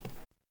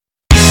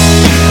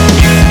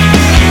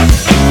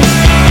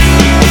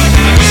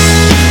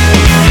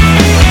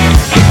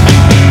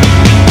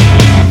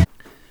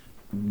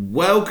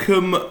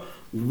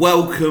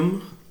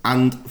welcome,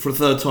 and for a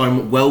third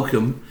time,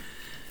 welcome.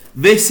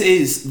 This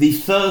is the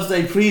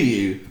Thursday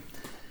preview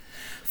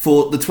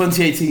for the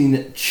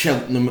 2018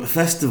 Cheltenham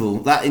Festival.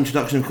 That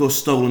introduction, of course,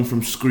 stolen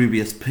from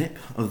Scroobius Pip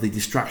of the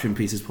Distraction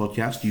Pieces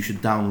podcast. You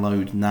should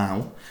download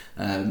now.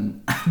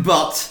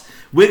 But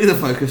we're going to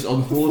focus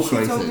on horse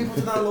racing.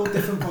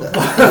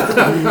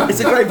 It's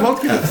a great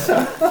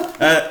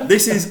podcast.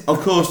 This is,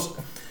 of course,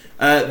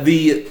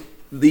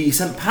 the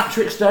St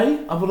Patrick's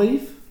Day, I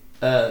believe,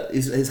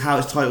 is how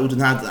it's titled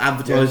and how it's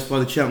advertised by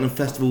the Cheltenham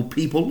Festival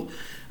people.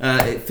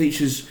 It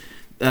features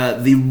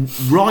the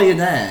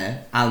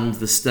Ryanair and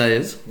the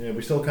Stayers. Yeah,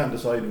 we still can't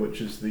decide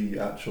which is the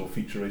actual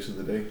feature race of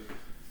the day.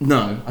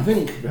 No, I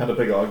think we had a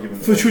big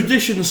argument. For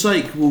tradition's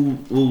sake,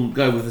 we'll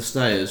go with the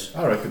Stayers.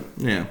 I reckon.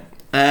 Yeah.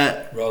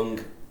 Wrong.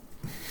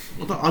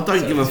 I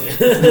don't give a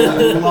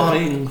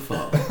flying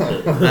fuck.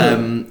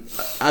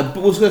 But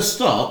we're going to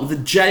start with the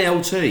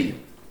JLT.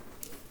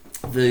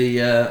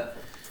 The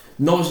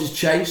Novices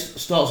Chase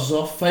starts us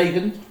off.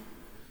 Fagan,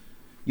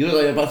 you look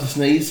like you're about to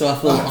sneeze, so I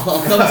thought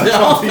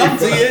I'll come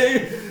to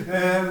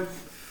you.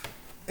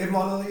 If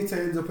Monolith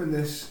turns up in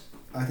this,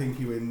 I think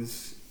he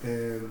wins.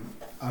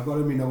 I've got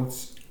in my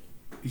notes,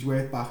 he's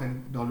worth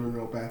backing,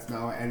 non-runner bet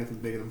now at anything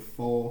bigger than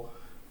 4,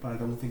 but I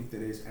don't think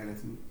there is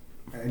anything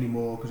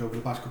anymore, because over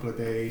the past couple of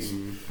days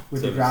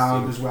with the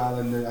ground as well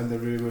and the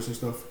rumours and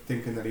stuff,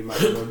 thinking that he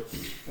might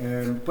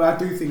run. But I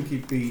do think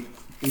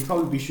he'd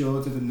probably be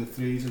shorter than the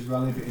 3s as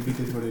well if he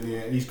did run in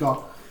here. He's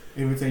got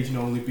invitation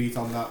only beat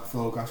on that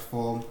flow gas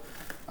form,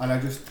 and I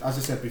just, as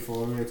I said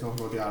before, we were talking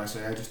about the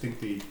RSA, I just think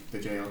the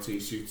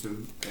JLT suits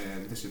him,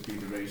 and this would be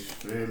the race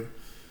for him.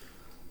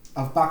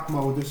 I've backed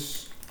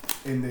Modus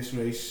in this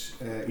race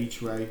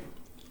each way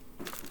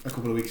a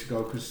couple of weeks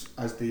ago, because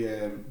as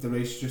the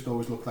race just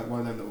always looked like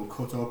one of them that will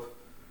cut up,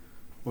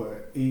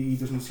 but he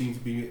doesn't seem to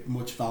be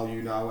much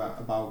value now at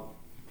about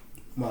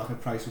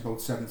market price of about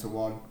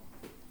 7-1.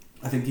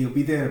 I think he'll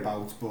be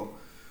thereabouts, but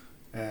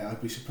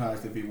I'd be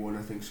surprised if he won.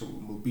 I think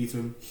someone will beat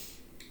him.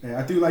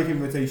 I do like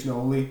invitation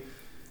only.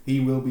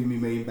 He will be my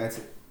main bet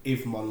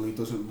if Monley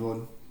doesn't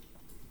run,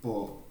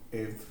 but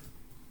if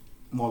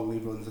Monley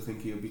runs, I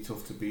think he'll be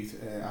tough to beat.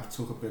 I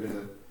took a bit of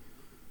the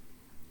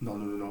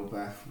non-runner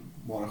bet,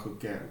 what I could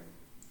get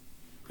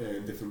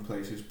in different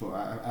places, but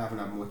I haven't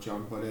had much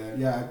on. But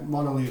yeah,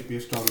 Monley would be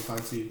a strong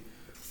fancy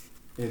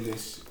in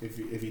this if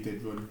he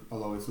did run,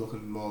 although it's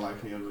looking more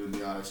likely he'll run in the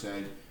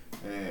RSA.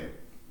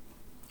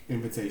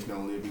 Invitation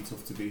only would be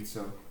tough to beat,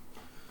 so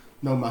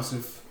no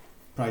massive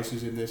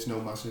prices in this, no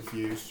massive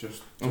views,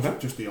 just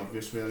the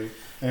obvious really.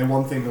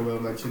 One thing I will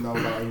mention though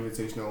about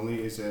invitation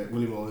only is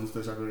Willie Mullins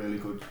does have a really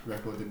good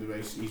record in the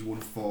race. He's won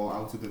 4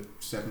 out of the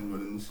 7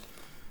 runnings,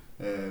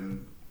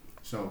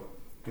 so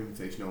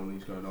invitation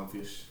only's got an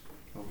obvious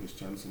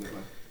chance in it.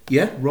 Like.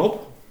 Yeah,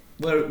 Rob,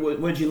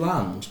 where'd you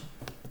land?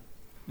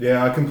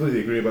 Yeah, I completely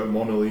agree about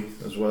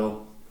Monolith as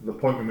well. The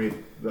point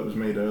that was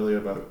made earlier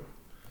about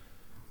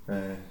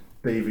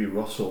Davy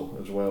Russell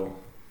as well.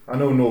 I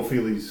know No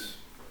Feely's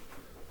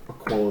a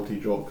quality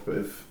jock, but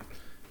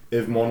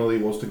if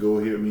Monolith was to go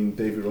here, I mean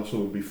Davy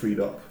Russell would be freed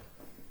up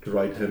to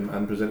ride him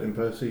and present in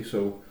Percy.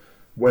 So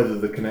whether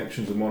the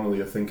connections of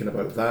Monolith are thinking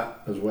about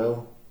that as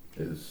well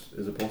is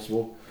it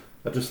possible.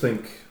 I just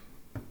think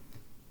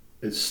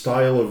his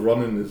style of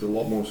running is a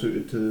lot more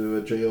suited to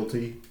a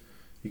JLT.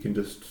 He can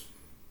just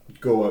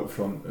go out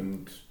front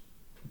and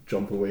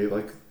jump away.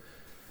 Like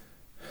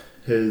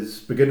his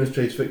beginner's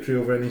chase victory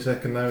over any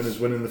second now and his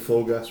win in the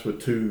flow gas were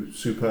 2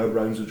 superb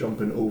rounds of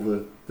jumping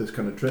over this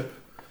kind of trip.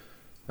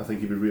 I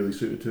think he'd be really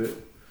suited to it.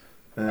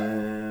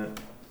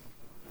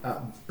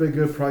 At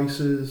bigger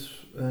prices,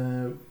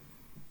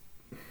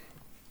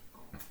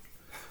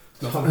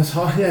 it's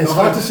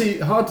hard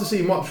to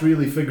see much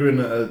really figuring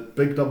at a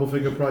big double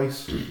figure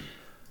price.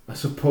 I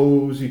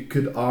suppose you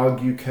could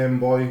argue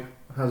Kemboy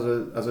has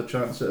a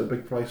chance at a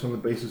big price on the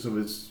basis of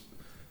his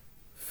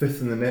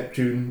 5th in the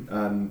Neptune,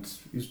 and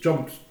he's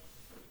jumped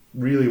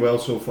really well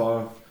so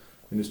far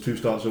in his 2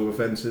 starts over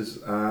fences,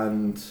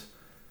 and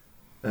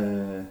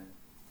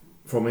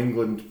from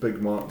England, Big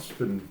Mart's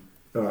been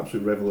an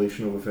absolute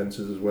revelation over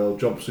fences as well.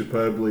 Jumped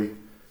superbly,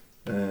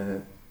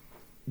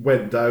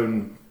 went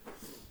down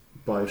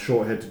by a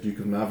short head to Duke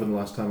of Navan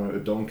last time out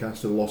at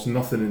Doncaster, lost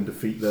nothing in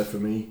defeat there for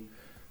me,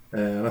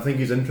 and I think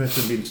he's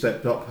interested in being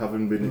stepped up,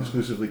 having been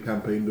exclusively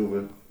campaigned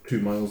over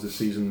 2 miles this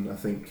season. I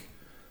think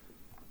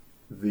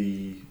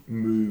the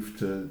move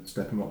to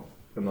step him up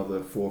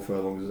another 4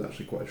 furlongs is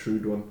actually quite a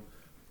shrewd one.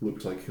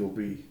 Looks like he'll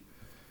be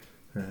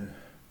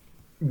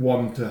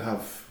one to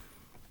have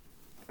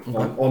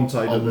on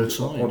side of this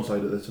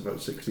about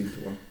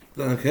 16-1.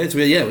 Okay, so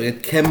we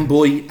had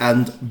Kemboy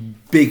and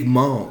Big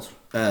Mart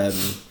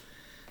as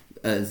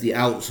the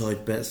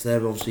outside bets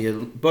there. Obviously,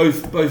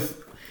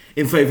 both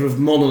in favour of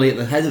Monolith at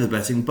the head of the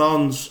betting.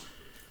 Barnes,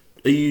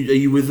 are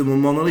you with them on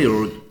Monolith,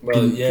 or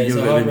it's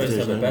a hard race to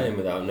have a bet in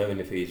without knowing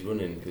if he's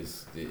running,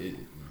 because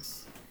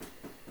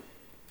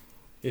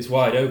it's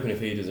wide open if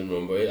he doesn't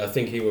run, but I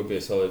think he would be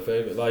a solid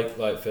favourite.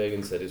 Like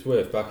Fagan said, it's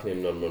worth backing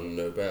him non-running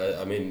no bet.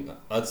 I mean,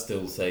 I'd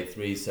still say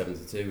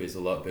 3.72 is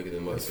a lot bigger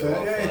than what It's it's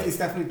got. fair, yeah, it's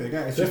definitely bigger.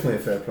 It's Definitely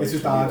just, a fair price. It's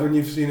just hard when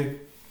you've seen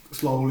it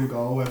slowly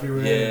go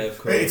everywhere. Yeah, of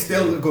course. It's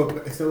still a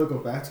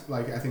good bet.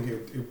 Like I think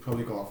it would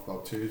probably go off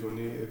about 2s,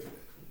 wouldn't it?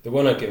 The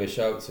one I'd give a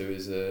shout to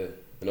is an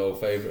old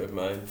favourite of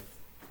mine.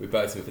 We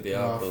backed him for the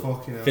Arkle.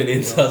 Fucking hell.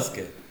 Finian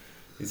Tasker.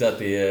 He's had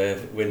the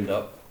wind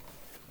up,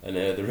 and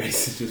the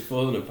race is just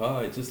falling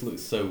apart. It just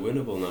looks so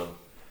winnable now.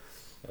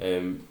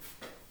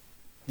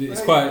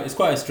 It's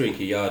quite a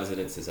streaky yard, isn't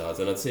it, Cesars?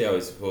 And I'd see how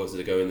he's supposed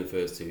to go in the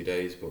first 2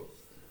 days, but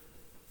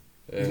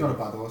he's not a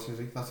bad horse, is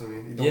he? That's what I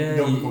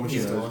mean.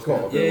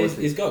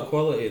 He's got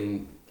quality,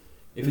 and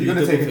if you're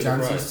going to take a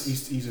chance,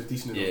 he's a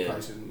decent enough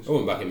price. Isn't he? I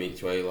wouldn't back him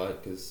each way,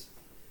 because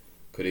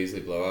could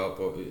easily blow out.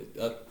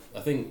 But I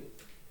think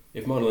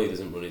if Monolith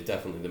doesn't run, he's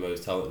definitely the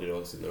most talented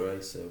horse in the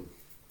race. So.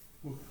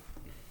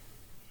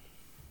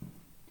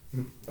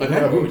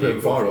 Okay. What would you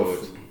put far forward?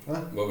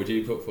 off. What would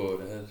you put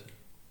forward ahead?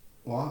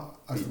 What?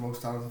 As the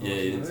most talented Yeah,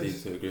 horse you in the didn't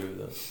race? seem to agree with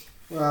that.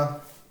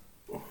 Well,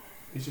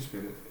 he's just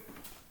been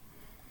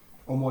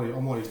on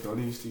what he's done.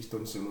 He's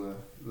done similar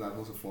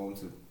levels of form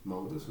to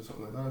Modus or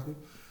something like that, hasn't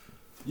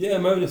Yeah,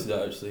 Modus is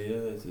actually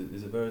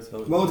is a very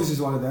talented. he? Modus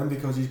is one of them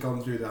because he's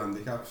gone through the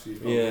handicaps. He's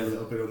probably Yeah. a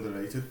little bit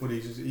underrated, but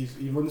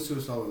he runs to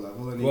a solid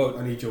level Well-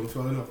 and he jumps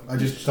well enough.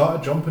 He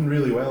started jumping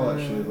really well,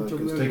 Yeah, actually. Like,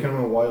 jumped it's really taken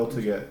him a while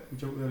to get. He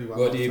jumped really well.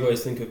 What do you after.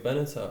 boys think of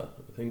Benatar?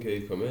 I think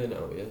he'd come in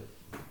now, yeah.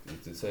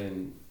 They're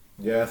saying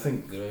Yeah, I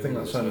think They're that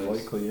aiming sounds at the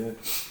likely. Yeah.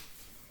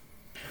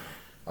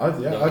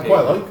 Not I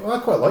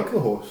keen. quite like the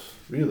horse.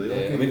 Really. yeah,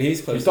 Like, I mean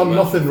he's close he's to done match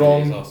nothing with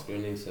wrong. his Oscar,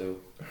 isn't he? So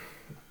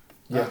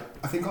Yeah.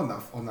 I think on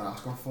that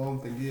Ascot form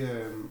thing,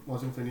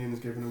 wasn't Finian's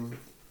giving him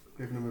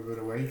a bit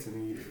of weight,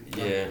 and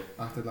he yeah.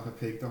 acted like a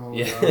pig the whole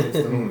Yeah.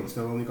 time. And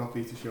still only got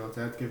Peter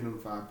Shorthead, giving him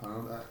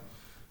 £5.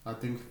 I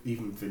think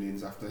even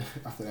Finian's after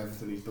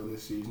everything he's done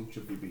this season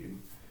should be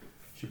beating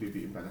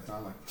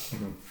Benatar.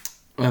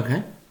 Like.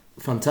 Okay,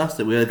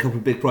 fantastic. We had a couple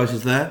of big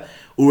prices there.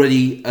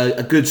 Already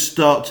a good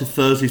start to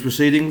Thursday's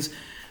proceedings.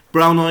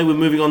 Brown Eye, we're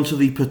moving on to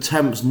the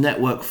Pertemps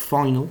Network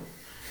Final.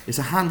 It's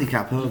a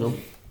handicap hurdle.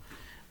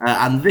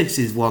 And this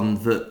is one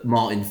that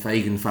Martin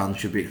Fagan fans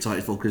should be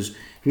excited for because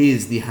he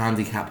is the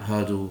handicap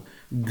hurdle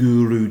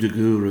guru de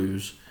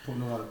gurus.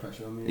 Putting a lot of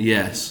pressure on me.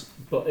 Yes.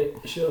 But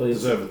surely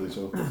Deservedly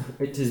so.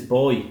 it's his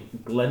boy,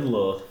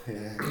 Glenlow.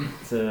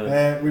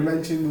 Yeah. We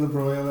mentioned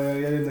LeBroyle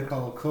earlier in the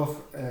Coral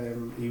Cup.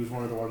 He was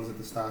one of the ones at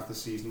the start of the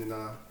season in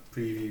our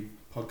preview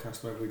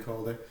podcast, whatever we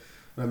called it.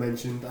 And I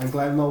mentioned, and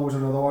Glenlow was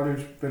another one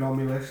who's been on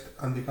my list,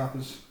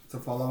 handicappers to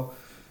follow.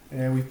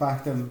 We've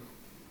backed him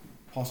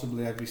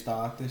possibly every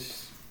start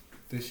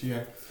this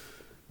year,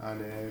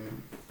 and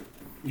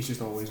he's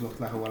just always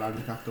looked like a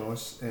well-handicapped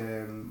horse.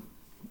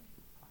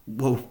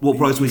 What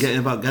price are we getting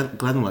about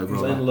Glenlow,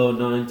 brother?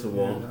 Glenlow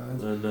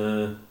 9-1,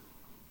 Yeah,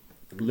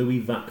 and Louis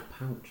Vac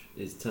Pouch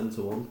is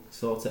 10-1.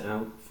 Sort it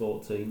out,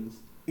 14s.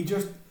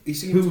 He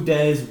seems. Who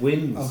dares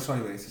wins? Oh,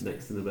 sorry, mate.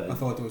 Next in the I bet.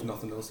 thought there was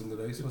nothing else in the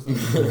race. Was there?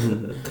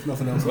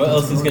 Nothing else. What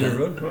else is going to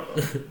run?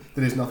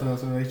 There is nothing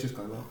else in the race, just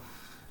Glenlow.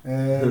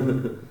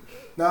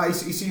 No, he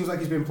seems like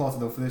he's been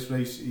plotted up for this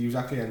race. He was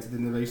actually entered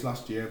in the race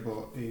last year,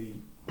 but he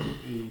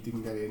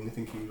didn't get in. I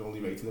think he was only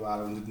rated about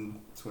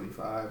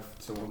 125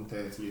 to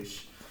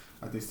 130ish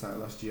at this time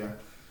last year.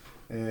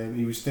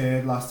 He was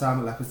third last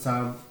time at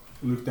Leopardstown.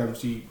 Luke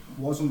Dempsey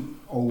wasn't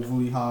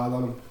overly hard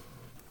on him.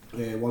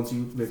 Once he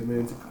rid him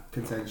into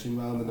contention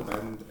round in the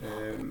bend,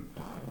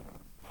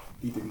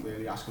 he didn't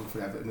really ask him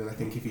for everything, and I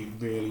think if he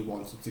really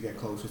wanted to get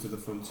closer to the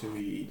front two,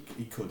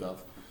 he could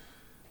have.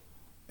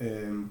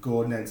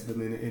 Gordon entered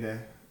him in a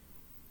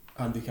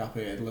handicap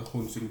hurdle at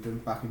Huntingdon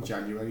back in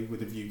January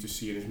with a view to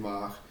seeing his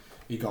mark.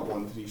 He got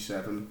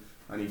 137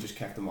 and he just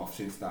kept him off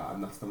since that,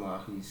 and that's the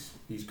mark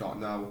he's got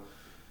now.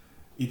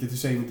 He did the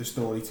same with the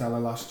Storyteller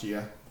last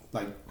year,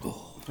 like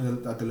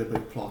a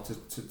deliberate plot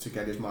to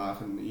get his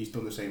mark, and he's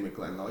done the same with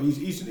Glenlow.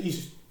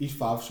 He's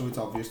fav, so it's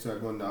obvious to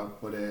everyone now,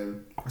 but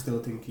I still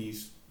think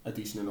he's a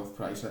decent enough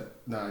price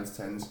at 9s,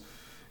 10s.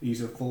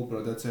 He's a full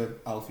brother to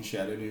Alfie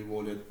Sheridan, who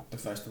won at the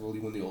festival. He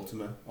won the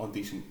Ultima on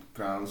decent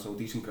ground, so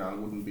decent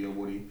ground wouldn't be a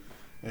worry.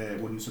 It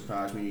wouldn't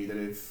surprise me either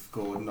if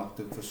Gordon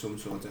opted for some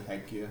sort of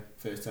headgear,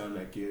 first time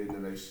headgear in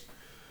the race.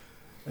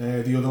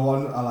 The other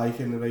one I like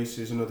in the race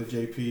is another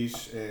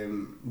JP's.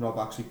 Rob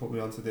actually put me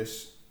onto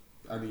this,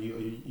 and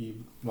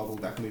Rob will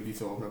definitely be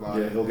talking about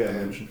it. Yeah, he'll get a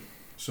mention.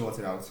 Sort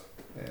it out.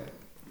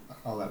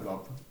 I'll let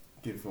Rob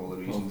give all the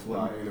reasons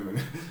why in a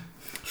minute.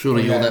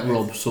 Surely you'll Yeah, let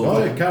Rob sort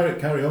Oh, it. yeah,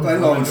 carry on.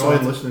 Glenlow I was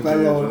enjoyed sorted. listening to you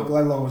as well.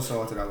 Glenlow was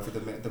sorted out for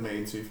the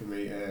main two for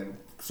me.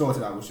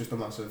 Sorted out was just a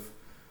massive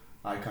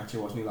eye catcher,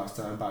 wasn't he, last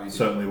time? Barry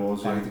Certainly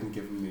was, Barry yeah. didn't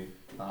give him the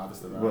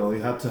hardest of that. Well, he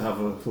had to have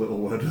a little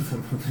word with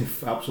them, and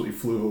they absolutely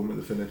flew home at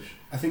the finish.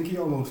 I think he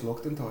almost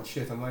looked and thought,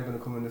 shit, am I going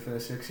to come in the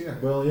first 6 here?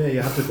 Well, yeah,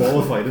 you had to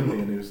qualify, didn't he?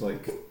 And he was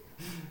like,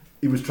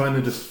 he was trying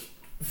to just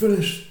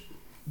finish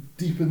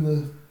deep in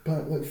the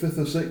pack, like 5th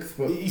or 6th,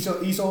 but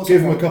He's also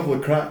gave him a couple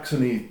of cracks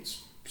and he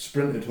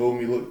sprinted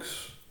home. He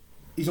looks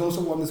He's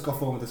also one that's got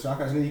form of the track,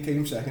 hasn't he? He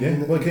came second.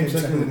 Yeah, well, he came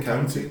second in the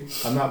county.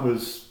 and that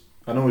was,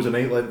 I know it was an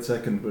 8-length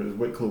second, but it was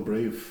Wicklow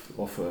Brave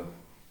off a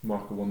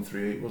mark of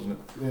 1:38, wasn't it?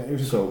 Yeah, it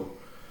was. So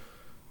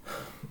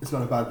it's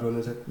not a bad run,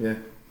 is it? yeah.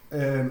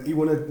 He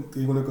won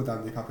a good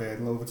handicap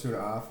hurdle over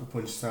 2.5 for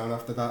Punchestown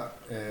after that,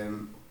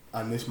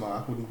 and this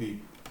mark wouldn't be.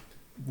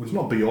 It's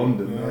not beyond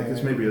him. Yeah, like,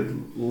 it's maybe a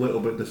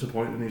little bit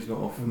disappointing he's not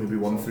off maybe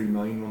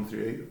 139,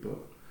 138, but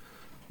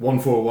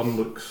 141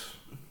 looks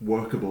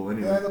workable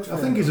anyway. Yeah, it looks I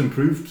think he's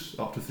improved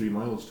up to 3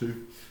 miles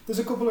too. There's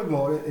a couple of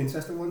more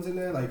interesting ones in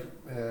there, like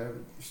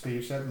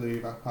Steve said, Louis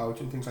Vac Pouch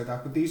and things like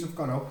that. But these have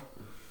gone up.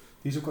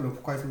 These have gone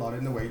up quite a lot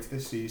in the weight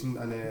this season,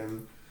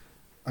 and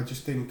I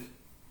just think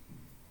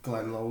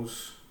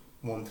Glenlow's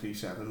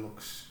 137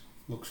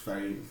 looks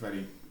very,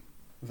 very,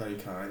 very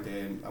kind.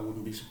 I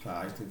wouldn't be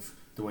surprised if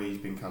the way he's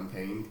been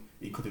campaigned,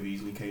 he could have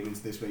easily came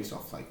into this race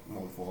off like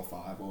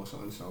 145 or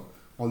something. So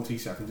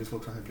 137 just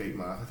looks like a great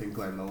mark. I think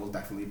Glenlow will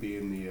definitely be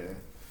in the.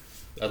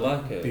 I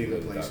like it. Be in the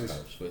places.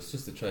 But it's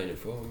just a training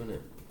form, isn't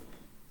it?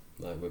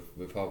 Like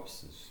with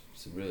Hobbs,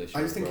 it's a really short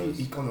I just think price.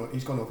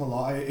 he's gone up a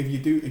lot.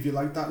 If you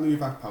like that Louis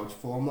Vac Pouch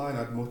form line,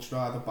 I'd much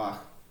rather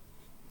back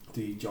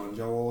the John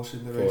Joe horse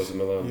in the race. Forza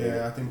Milan,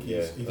 Yeah, I think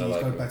he's I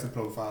like got a him. better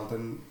profile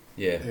than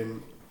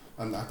him,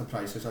 and at the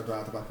prices, I'd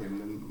rather back him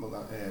than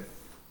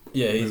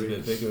Yeah, he's a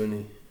bit bigger, isn't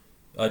he?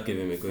 I'd give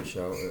him a good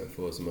shout at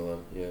Forza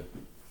Milan. Yeah.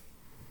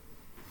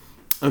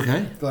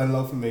 Okay.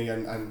 Glenlow for me,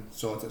 and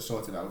sort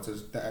it out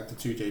as the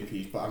two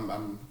JPs, but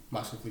I'm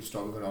massively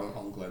stronger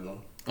on Glenlow.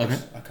 Okay.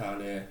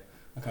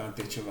 I can't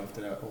ditch him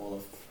after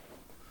all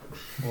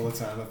the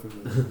time I've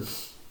been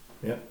with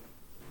him.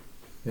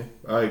 Yeah,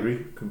 I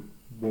agree.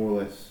 More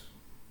or less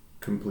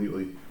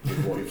completely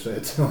with what you've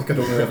said. Like, I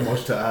don't really have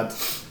much to add.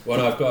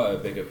 Well, I've got a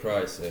bigger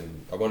price.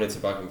 I wanted to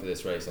back him for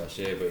this race last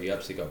year, but he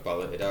actually got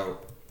balloted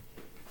out.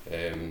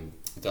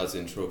 Dad's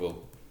in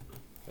trouble.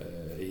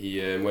 He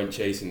went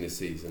chasing this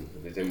season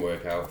and it didn't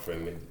work out for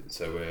him.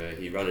 So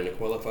he ran in a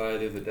qualifier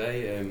the other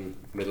day,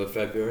 middle of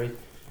February.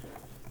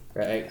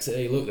 At Exeter,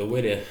 he looked the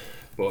winner,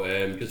 but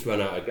just ran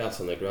out of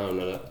gas on the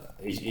ground. And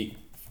he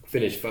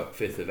finished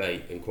 5th of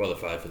 8 and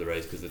qualified for the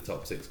race because the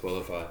top 6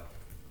 qualify.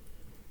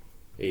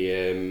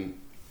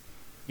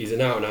 He's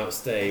an out-and-out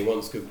stay. He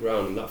wants good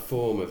ground, and that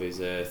form of his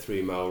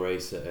 3-mile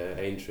race at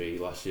Aintree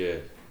last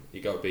year, he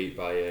got beat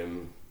by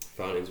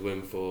Fountains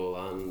Windfall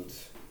and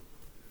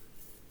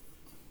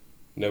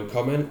No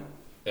Comment.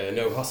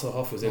 No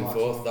Hasselhoff was in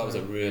 4th. That was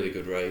a really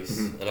good race,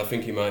 and I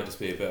think he might just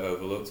be a bit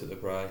overlooked at the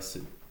price.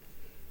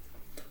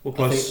 What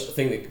I price?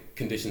 think the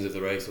conditions of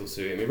the race will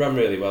suit him. He ran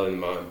really well in the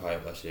mountain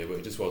pipe last year, but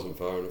it just wasn't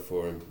far enough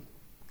for him.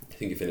 I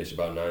think he finished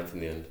about 9th in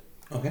the end.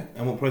 Okay.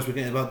 And what price we're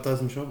getting about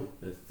Dad's in trouble?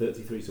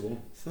 33 to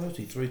 1.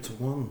 33 to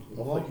 1.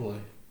 Lovely.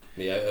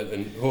 Yeah,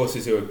 and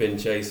horses who have been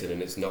chasing and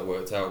it's not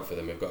worked out for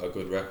them have got a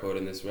good record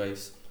in this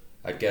race.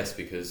 I guess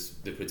because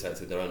they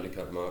protected their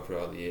handicap mark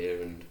throughout the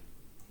year and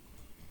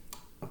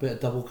A bit of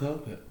double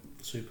carpet.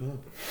 Superb.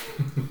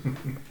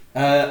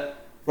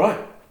 Right.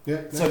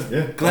 Yeah. So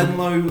Yeah.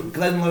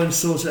 Glenlow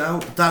sorts it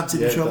out. Dad's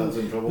in trouble. Dad's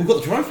in trouble. We've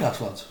got the trophy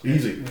house, lads.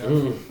 Easy.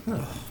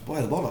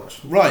 By the bollocks.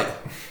 Right.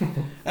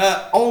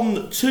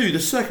 On to the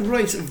second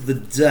race of the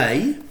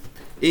day.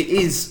 It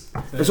is...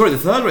 the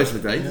third race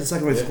of the day. The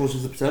second race, of course,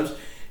 is the Pertemps.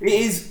 It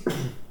is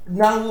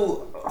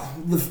now...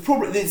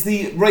 It's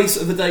the race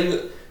of the day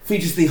that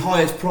features the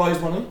highest prize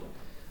money.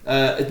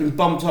 It's been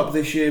bumped up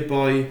this year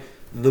by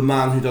the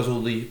man who does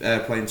all the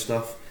airplane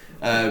stuff.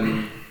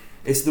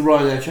 It's the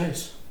Ryanair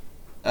Chase.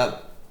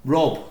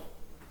 Rob,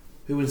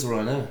 who wins the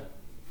Ryanair?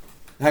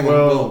 Hang on,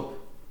 well,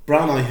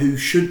 Brown Eye,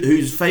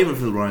 who's favourite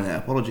for the Ryanair?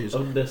 Apologies.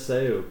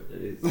 Undersale.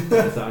 Is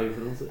that how you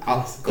pronounce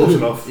it? Close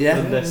enough.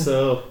 Yeah.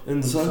 Undersale.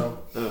 And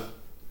so,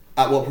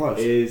 at what price?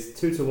 Is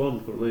 2 to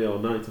 1 currently, or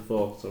 9 to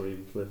 4. Sorry,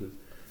 inflated.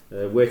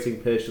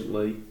 Waiting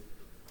patiently,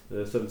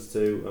 7 to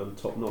 2, and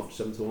top notch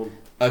 7 to 1.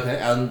 Okay,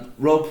 and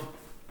Rob.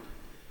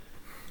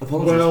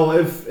 Apologies. Well,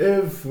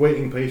 if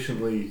waiting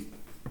patiently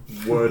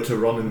were to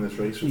run in this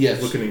race, which Yes.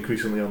 is looking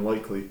increasingly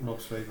unlikely.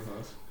 Rob's favourite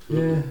horse.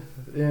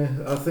 Yeah,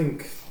 I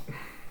think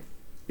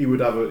he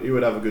would have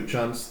a good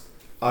chance.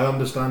 I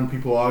understand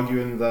people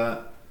arguing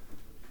that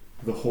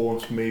the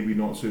horse maybe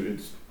not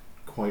suited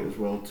quite as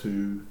well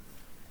to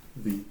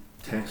the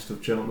test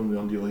of Cheltenham. The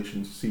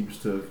undulations seems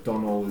to have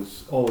done all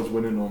his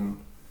winning on.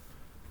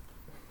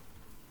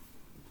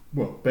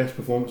 Well, best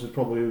performance is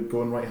probably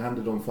going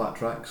right-handed on flat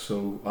tracks,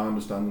 so I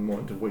understand them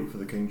wanting to wait for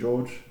the King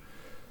George.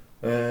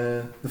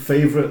 The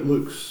favourite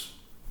looks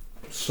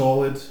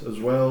solid as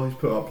well. He's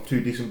put up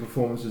 2 decent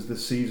performances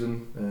this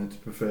season to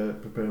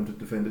prepare him to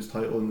defend his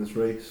title in this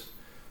race,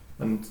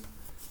 and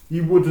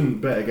you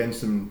wouldn't bet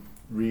against him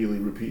really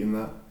repeating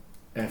that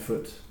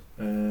effort.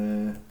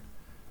 And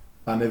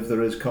if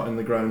there is cut in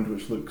the ground,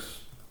 which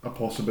looks a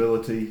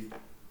possibility,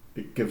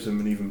 it gives him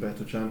an even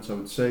better chance, I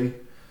would say.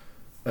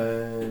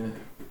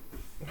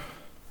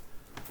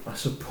 I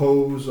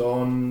suppose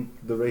on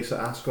the race at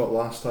Ascot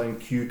last time,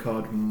 Q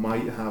Card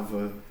might have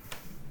a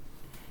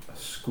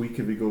squeak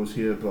if he goes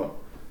here, but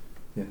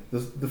yeah,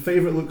 the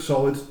favourite looks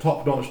solid.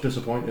 Top notch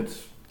disappointed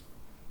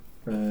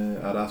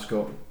at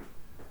Ascot.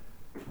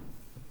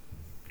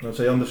 I'd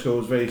say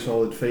Underscore is very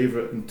solid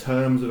favourite in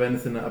terms of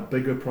anything at a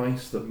bigger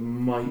price that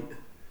might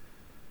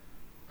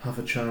have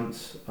a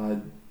chance.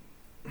 You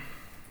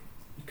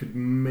could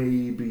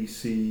maybe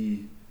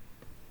see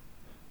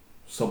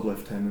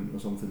Sub-Lieutenant or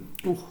something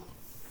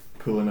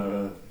pulling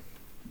out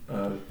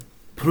a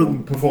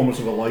performance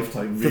of a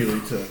lifetime,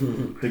 really,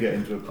 to get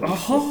into a place. A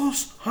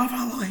horse of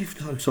a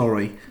lifetime.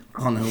 Sorry,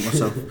 can't help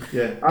myself.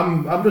 Yeah,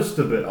 I'm just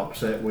a bit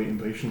upset waiting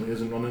patiently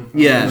isn't running.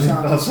 Yeah.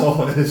 That's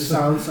all it is.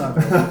 Sounds sad.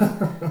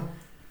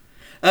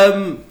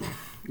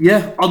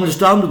 Yeah,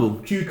 understandable.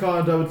 Q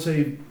card, I would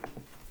say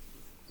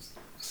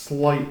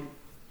slight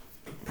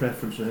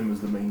preference for him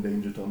as the main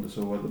danger to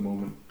Undersow at the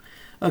moment.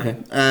 Okay.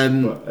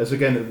 But it's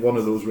again one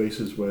of those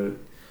races where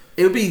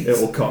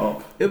it'll cut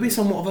up. It'll be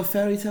somewhat of a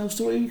fairy tale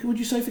story, would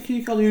you say, for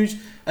Q card, who's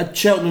a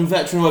Cheltenham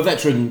veteran, or a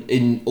veteran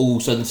in all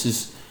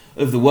senses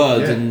of the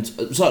word, and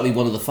certainly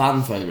one of the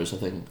fan favourites, I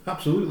think.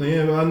 Absolutely,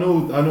 yeah. Well,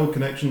 I know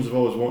Connections have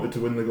always wanted to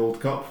win the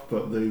Gold Cup,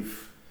 but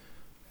they've,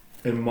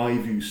 in my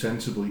view,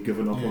 sensibly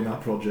given up on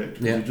that project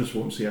because he just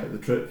won't see out the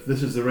trip.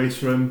 This is the race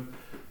for him,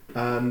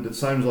 and it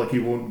sounds like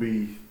he'll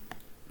be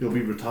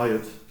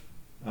retired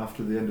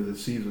after the end of the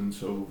season,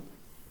 so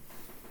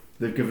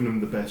they've given him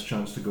the best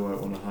chance to go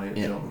out on a high at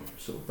Cheltenham.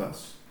 So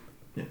that's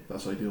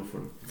ideal for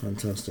him.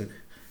 Fantastic.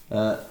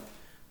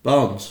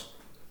 Barnes,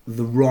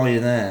 the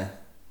Ryanair.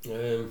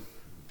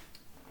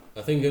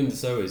 I think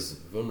Undersow is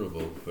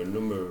vulnerable for a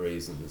number of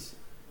reasons.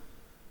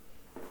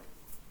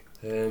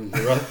 Okay.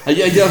 I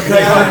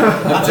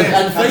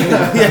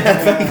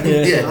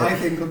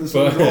think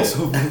Undersow is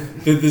also.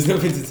 There's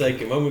nothing to take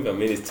him on with. I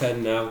mean, he's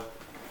 10 now.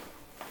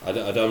 I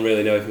don't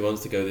really know if he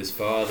wants to go this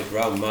far. The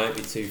ground might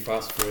be too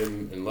fast for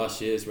him, and last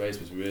year's race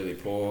was really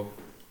poor.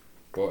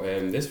 But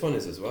this one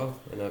is as well.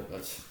 And I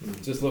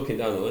just looking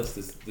down the list,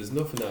 there's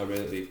nothing that I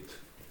really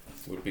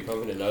would be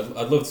confident in.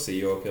 I'd love to see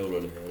York Hill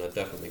run here, and I'd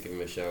definitely give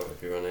him a shout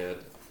if he ran ahead.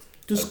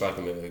 I'd back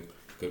him at a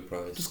good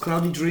price. Does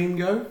Cloudy Dream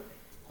go?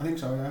 I think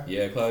so, yeah.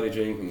 Yeah, Cloudy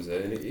Dream comes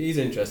in. He's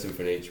interesting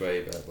for an each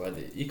way, but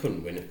he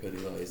couldn't win it, could he?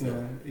 Like, he's not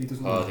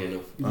hardy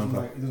enough. He doesn't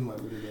like winning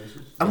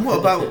races. And what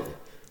about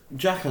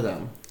Jack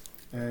Adam?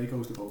 He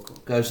goes to the Gold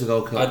Cup. Goes to the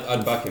Gold Cup.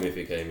 I'd back him if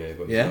he came here,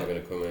 but he's not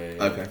going to come here.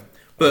 Okay.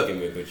 But give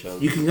him a good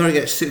chance. You can only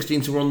get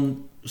 16 to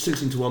 1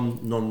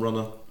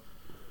 non-runner.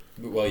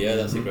 Well, yeah,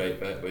 that's a great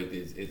bet, but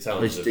it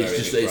sounds a very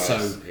big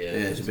price.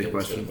 It's a big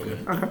price for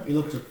him. Okay. He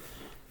looks a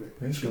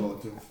bit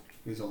short of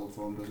his old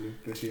form, doesn't he,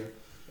 this year?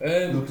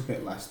 Looks a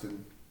bit less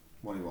than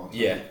what he was.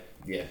 Yeah.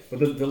 But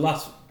the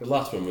last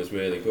one was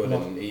really good,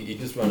 and he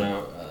just ran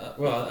out.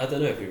 Well, I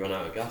don't know if he ran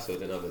out of gas or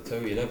didn't have the toe.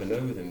 You never know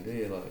with him, do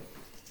you?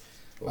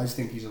 I just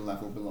think he's a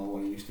level below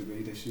what he used to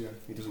be this year.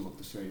 He doesn't look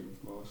the same,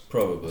 of course.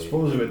 Probably. I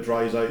suppose if it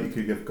dries out, you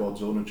could give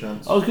God's Own a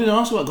chance. I was going to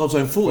ask about God's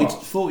Own.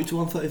 40 to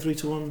 1, 33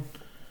 to 1.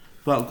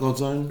 About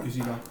God's Own. Is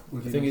he not? I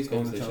think he's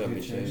going to the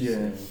championship.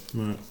 Yeah.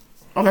 Right.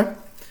 Okay.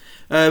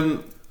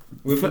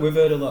 We've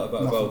heard a lot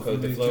about Balco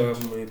de Flow,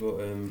 haven't we?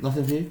 But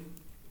nothing for you?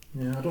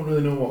 Yeah, I don't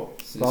really know what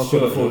Balco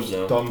de Flow's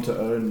done to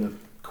earn the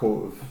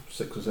quote of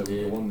 6 or 7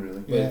 to 1,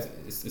 really. Yeah.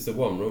 It's the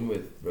one run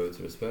with Road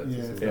to Respect. I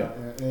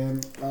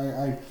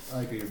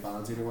agree with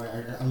Barnes in a way.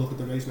 I look at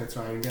the race and I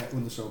try and get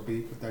Undersow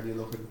beat, but then you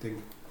look and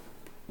think,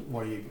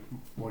 what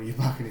are you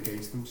backing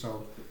against them?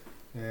 So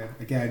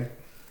again,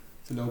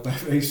 it's a no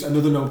bet race,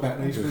 another no bet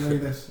race for me.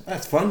 This.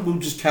 That's fun. We'll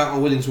just count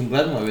our winnings from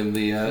Glenlow in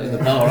the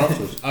power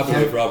afterwards. I'll be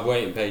with Rob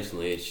waiting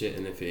patiently. He's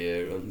shitting if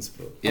he runs,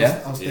 but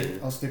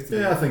I'll stick to.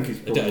 Yeah, I think he's.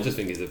 I just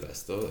think he's the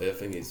best. Though. I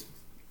think he's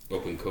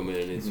up and coming,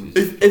 and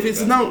if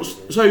it's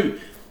announced, so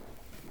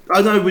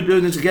I know we're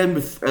doing this again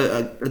with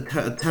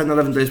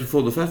 10-11 days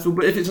before the festival,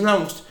 but if it's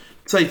announced,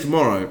 say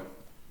tomorrow,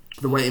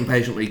 the Waiting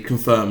Patiently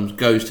confirmed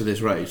goes to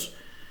this race,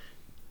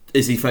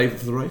 is he favourite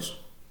for the race?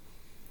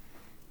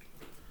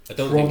 I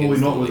don't Probably think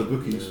not with the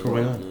bookies.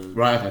 Probably not.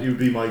 Right, okay. He would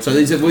be my. So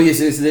this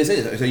is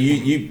so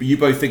you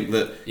both think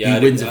that he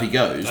wins if he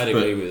goes. I'd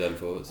agree with them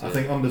thoughts. I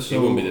think Undersow he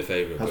wouldn't be the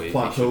favourite. Has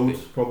plateaued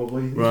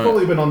probably. He's Right.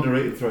 probably been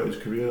underrated throughout his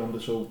career.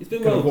 Undersow. He's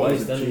been well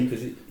placed, hasn't he?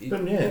 Because he's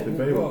been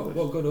very well placed.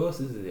 What good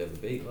horses did he ever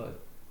beat? Like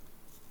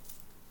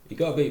he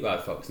got beat by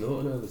Fox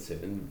Norton over 2,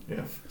 and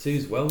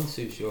 2's well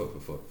too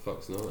short for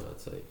Fox Norton,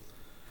 I'd say.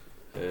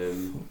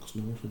 Fox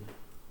Norton.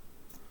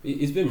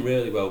 He's been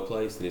really well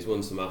placed, and he's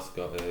won some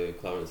Ascot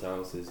Clarence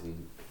Houses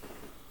and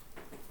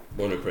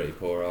won a pretty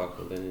poor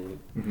Arkle,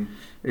 didn't he? Mm-hmm.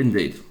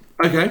 Indeed.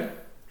 Okay.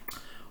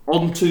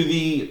 On to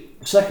the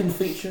second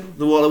feature,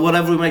 the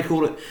whatever we may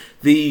call it,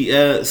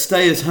 the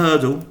Stayers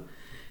Hurdle.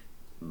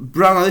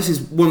 Brown, this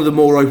is one of the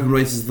more open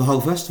races of the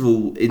whole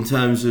festival in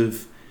terms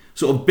of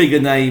sort of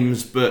bigger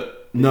names,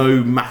 but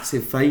no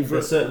massive favourite.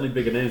 There's certainly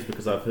bigger names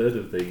because I've heard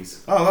of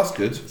these. Oh, that's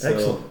good.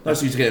 Excellent.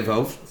 Nice of you to get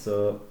involved.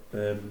 So,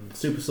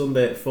 Super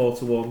Sunday at 4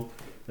 to 1,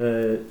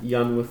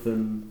 Yanworth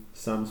and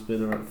Sam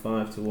Spinner at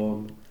 5 to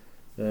 1,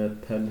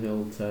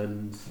 Penhill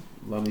 10s,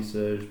 Lammy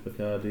Surge,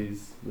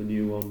 Bacardi's, the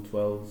new one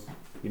 12s.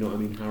 You know what I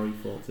mean, Harry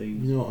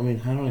 14. You know what I mean,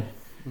 Harry.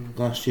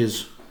 Last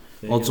year's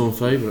odds-on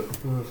favourite.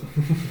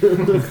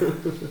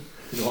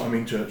 You know what I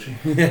mean, Churchy?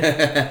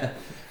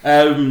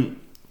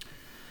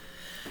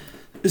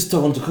 It's a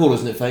tough one to call,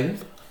 isn't it, Fagan?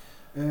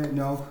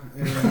 No.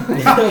 That's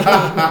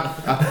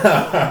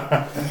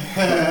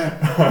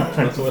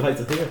what I like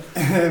to hear.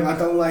 I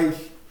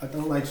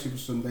don't like Super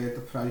Sunday at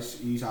the price.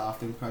 He's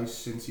halved in price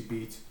since he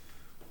beat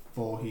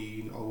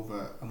Vorheen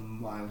over a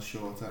mile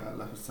shorter at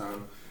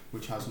Leopardstown,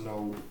 which has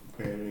no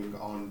bearing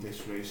on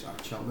this race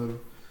at Cheltenham.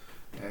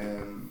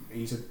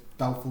 He's a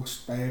doubtful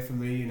spare for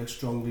me in a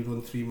strongly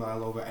run 3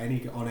 mile over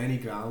on any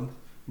ground.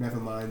 Never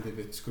mind if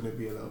it's going to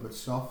be a little bit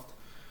soft.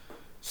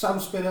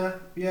 Sam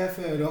Spinner, yeah,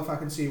 fair enough. I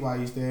can see why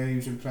he's there. He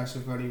was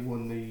impressive when he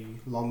won the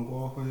long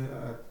walk with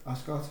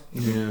Ascot.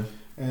 Yeah.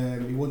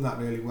 He won that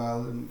really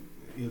well, and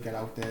he'll get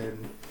out there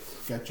and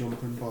get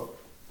jumping. But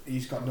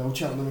he's got no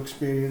Cheltenham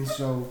experience,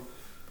 so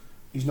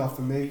he's not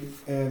for me.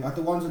 At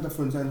the ones at the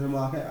front end of the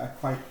market, I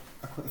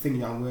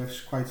think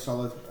Yanworth's quite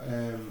solid.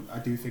 I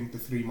do think the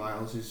 3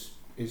 miles is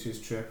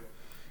his trip.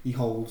 He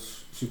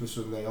holds Super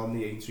Sunday on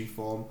the Aintree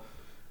form,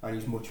 and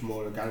he's much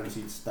more a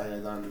guaranteed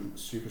stayer than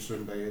Super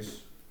Sunday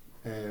is.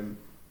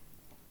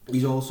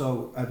 He's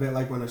also a bit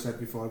like when I said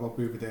before about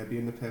Bouvier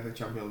being the perfect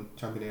champion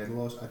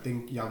Erdelos. I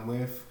think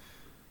Yanworth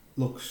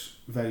looks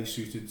very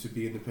suited to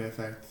being the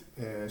perfect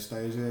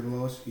stayers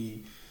Erdelos.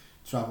 He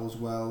travels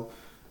well,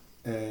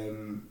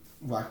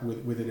 like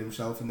within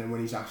himself, and then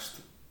when he's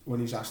asked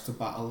to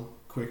battle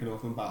quick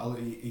enough and battle,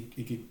 he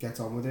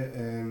gets on with it.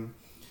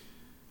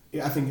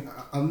 I think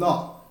I'm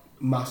not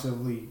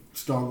massively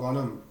strong on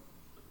him,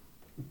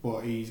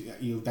 but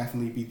he'll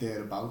definitely be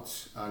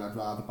thereabouts, and I'd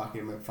rather back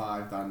him at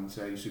 5 than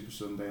say Super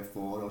Sunday at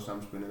 4 or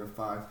Sam Spinner at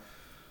 5.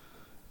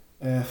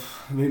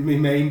 My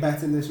main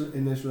bet in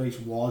this race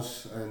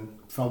was, and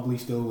probably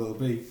still will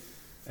be,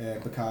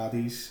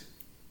 Bacardi's.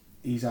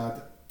 He's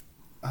had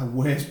a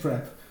worse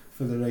prep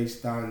for the race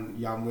than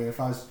Yanworth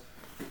has,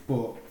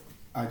 but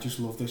I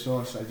just love this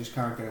horse. I just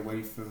can't get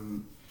away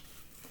from.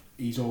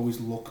 He's always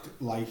looked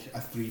like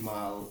a 3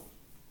 mile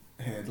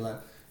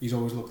hurdler. He's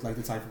always looked like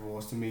the type of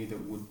horse to me that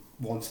would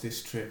want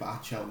this trip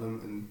at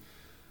Cheltenham,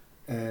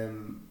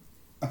 and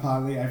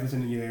apparently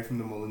everything that you hear from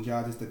the Mullins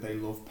yard is that they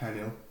love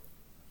Penhill,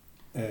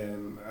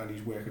 and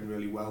he's working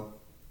really well.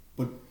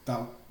 But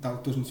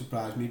that doesn't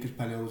surprise me, because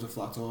Penhill was a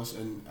flat horse,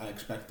 and I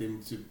expect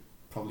him to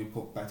probably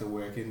put better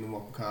work in than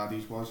what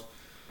Bacardi's was.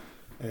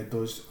 I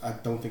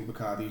don't think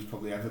Bacardi's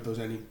probably ever does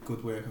any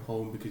good work at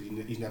home, because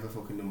he's never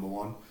fucking number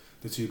 1.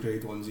 The 2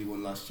 Grade 1s he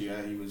won last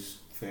year, he was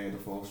 3rd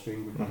or 4th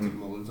string with Patrick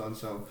Mullins on.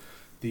 So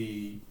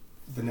the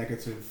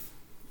negative,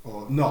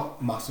 or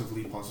not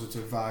massively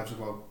positive vibes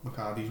about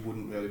Bacardi's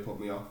wouldn't really put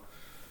me off.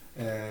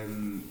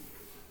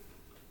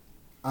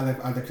 I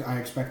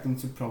expect them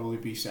to probably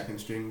be 2nd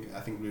string. I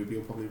think Ruby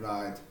will probably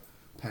ride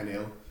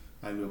Penhill,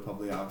 and we'll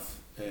probably have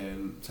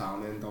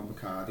Townend on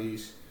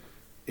Bacardi's.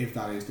 If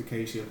that is the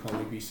case, he'll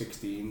probably be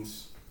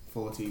 16s,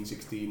 14,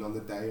 16 on the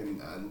day, and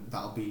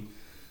that'll be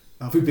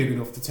big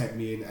enough to take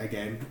me in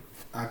again.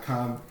 I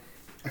can't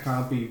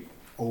be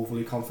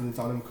overly confident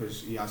on him,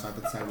 because he has had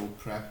a terrible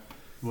prep,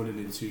 running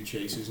in 2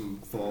 chases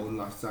and falling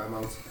last time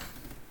out.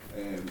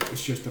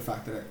 It's just the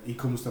fact that he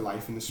comes to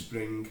life in the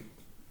spring,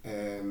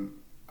 and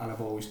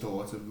I've always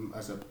thought of him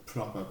as a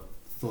proper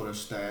thorough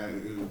stayer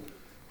who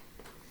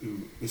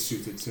is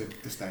suited to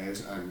the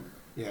stayers. And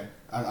yeah,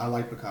 I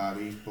like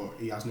Bacardi's, but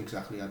he hasn't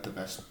exactly had the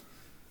best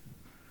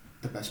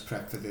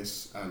prep for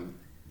this, and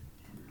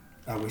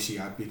I wish he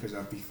had, because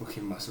I'd be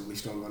fucking massively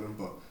strong on him,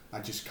 but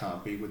I just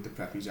can't be with the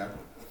prep he's had.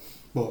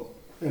 But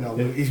you know,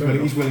 yeah,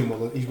 he's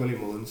Willie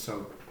Mullins,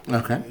 so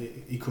okay,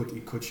 he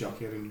could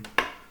shock you.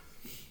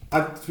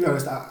 And to be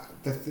honest,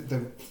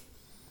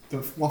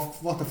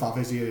 what the faff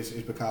is here is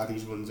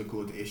Bacardi's runs a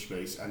good-ish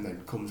race and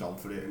then comes on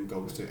for it and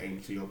goes to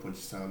Aintree or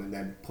Punchestown and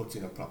then puts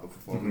in a proper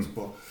performance.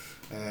 But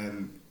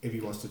if he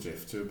was to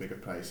drift to a bigger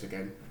price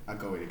again, I'd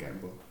go in again,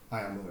 but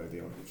I am already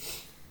on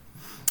it.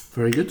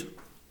 Very good.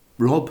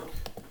 Rob?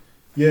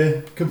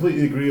 Yeah,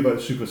 completely agree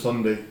about Super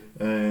Sunday.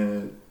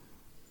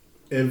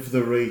 If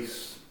the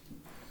race,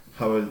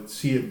 how I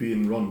see it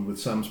being run, with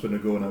Sam Spinner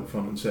going out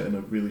front and setting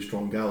a really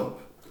strong gallop,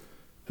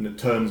 and it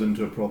turns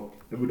into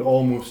it would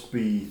almost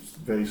be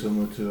very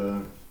similar to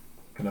a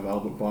kind of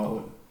Albert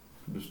Bartlett,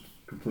 just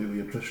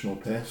completely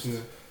attritional test. Yeah.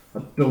 I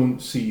don't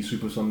see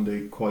Super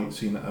Sunday quite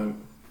seeing it out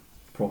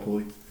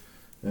properly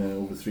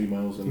over 3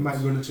 miles. He might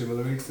run a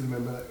similar race to,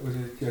 remember, was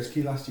it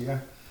Jersey last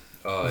year?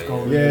 Oh,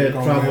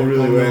 travel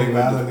really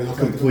well and they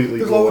completely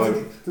there's go out.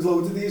 There's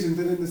loads of these, and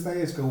in the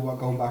States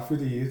going back through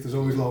the years, there's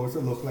always loads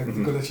that look like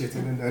they're gonna shit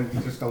in, and then you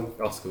just don't.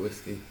 Oscar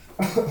whiskey.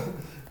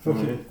 Fucking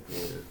hell.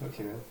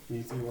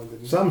 You two one,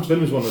 didn't you? Sam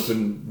Spinner's one I've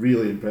been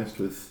really impressed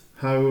with.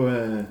 How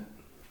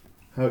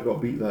it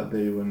got beat that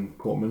day when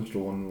Court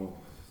Minstrel won. Well,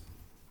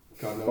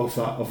 God knows.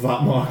 Of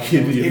that mark,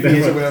 you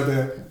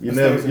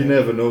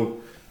never know.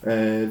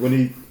 When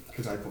he,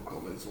 because I put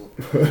Court Minstrel.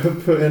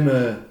 put in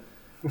a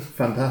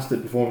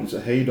fantastic performance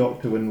at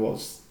Haydock to win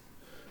was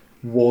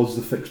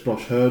the fixed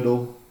brush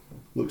hurdle.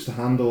 Looks to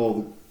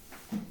handle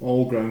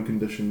all ground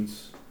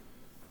conditions.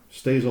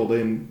 Stays all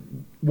day.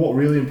 And what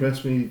really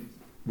impressed me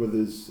with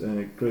his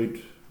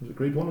grade Was it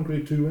Grade 1 or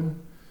Grade 2 win?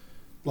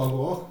 Long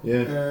walk.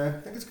 Yeah.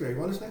 I think it's Grade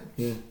 1, isn't it?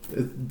 Yeah.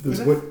 Is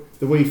it?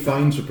 The way he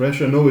finds the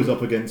pressure, I know he's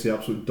up against the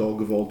absolute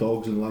dog of all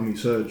dogs in Lammy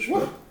Surge.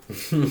 What?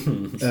 But,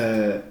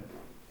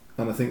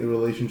 and I think the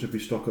relationship he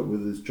struck up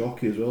with his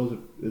jockey as well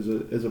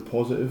is a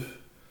positive.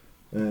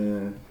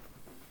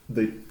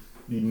 The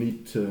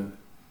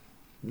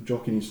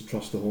jockey needs to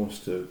trust the horse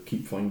to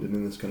keep finding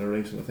in this kind of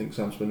race, and I think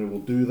Sam Spinner will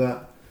do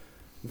that.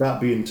 That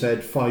being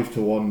said,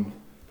 5-1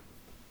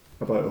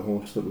 about a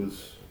horse that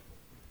was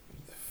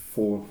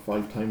 4 or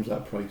 5 times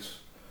that price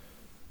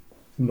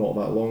not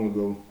that long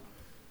ago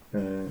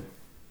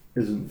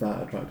isn't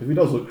that attractive. He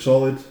does look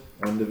solid,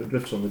 and if it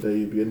drifts on the day,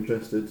 you'd be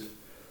interested.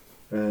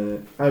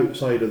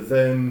 Outside of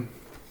them,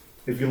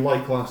 if you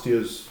like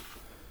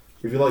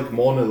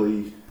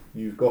Monolly,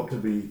 you've got to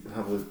be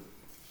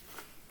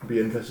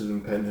interested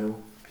in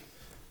Penhill.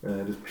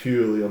 Just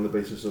purely on the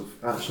basis of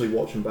actually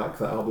watching back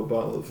that Albert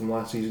Bartlett from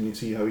last season, you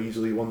see how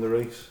easily he won the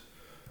race.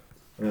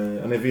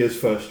 And if he is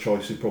first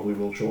choice, he probably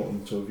will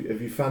shorten. So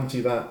if you fancy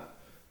that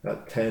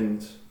at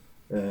 10,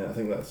 I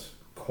think that's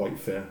quite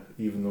fair,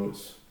 even though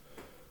it's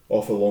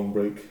off a long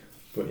break.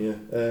 But yeah,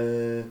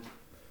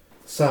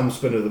 Sam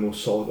Spinner the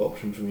most solid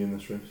option for me in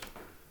this race.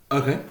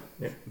 Okay.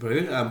 Yeah.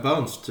 Very good. And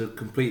Barnes to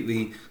complete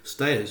the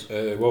stayers.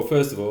 Well,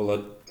 first of all,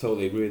 I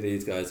totally agree with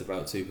these guys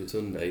about Super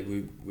Sunday.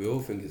 We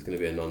all think it's going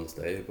to be a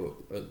non-stayer,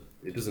 but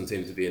it doesn't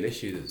seem to be an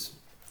issue that's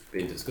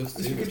being discussed.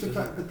 It's because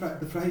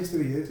the price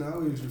that he is now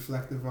is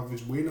reflective of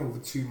his win over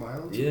 2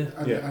 miles. Yeah.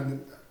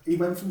 And he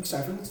went from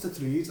 7s to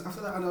 3s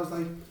after that, and I was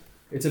like,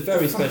 it's a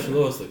very special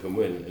horse that can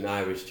win an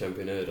Irish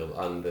champion hurdle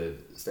and the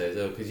Stayers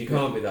Hill, because you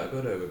can't be that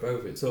good over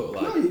both. It's sort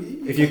of like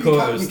if you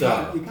caught at the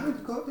start. You can,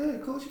 yeah,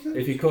 of course you can.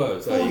 If you caught at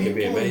the start, you can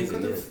be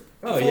amazing. Yeah.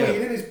 Oh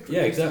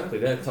yeah, exactly.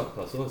 They're top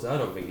class horses. I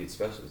don't think he's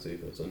special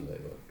Super Sunday,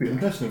 but Be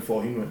interesting if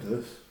 14 went to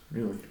this,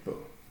 really. But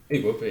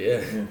he would be,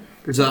 yeah.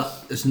 Is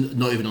that? It's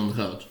not even on the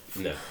card.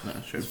 No,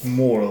 True. it's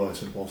more or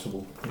less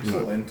impossible. It's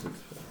still entered.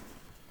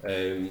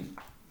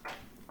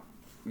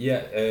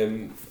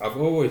 I've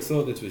always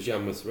thought this was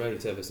Janmouth's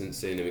race ever since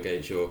seeing him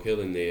against York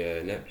Hill in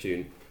the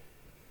Neptune.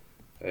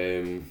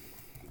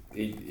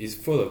 He's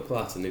full of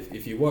class, and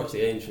if you watch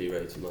the Aintree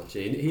race from last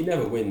year, he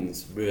never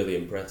wins really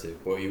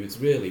impressive, but he was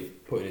really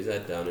putting his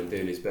head down and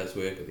doing his best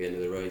work at the end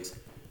of the race,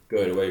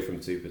 going away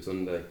from Super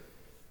Sunday.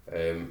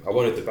 I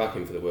wanted to back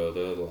him for the World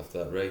Hurdle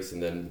after that race,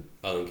 and then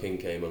Alan King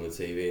came on the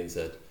TV and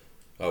said,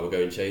 "Oh, we're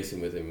going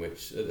chasing with him,"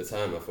 which at the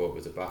time I thought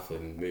was a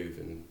baffling move,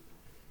 and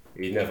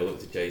he never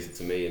looked to chase it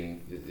to me.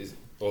 And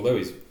although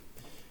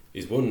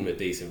he's won a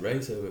decent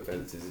race over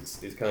fences,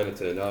 it's kind of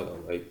turned out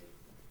that way.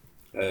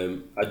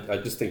 I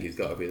just think he's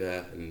got to be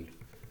there, and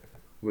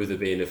with it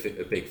being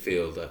a big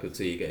field, I could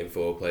see you getting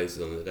 4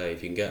 places on the day.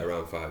 If you can get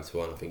around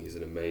 5-1, I think he's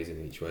an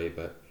amazing each way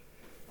bet.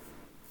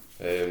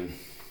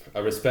 I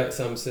respect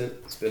Sam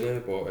Spinner,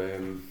 but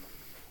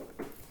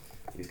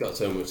he's got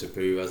so much to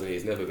prove, hasn't he?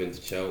 He's never been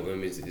to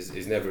Cheltenham.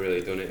 He's never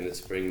really done it in the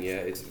spring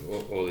yet. It's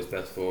all his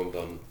best formed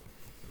on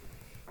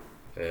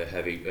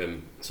heavy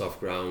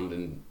soft ground,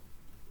 and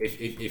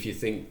if you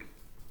think,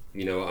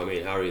 you know what I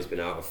mean, Harry's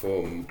been out of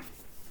form,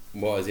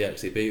 what has he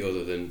actually beat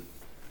other than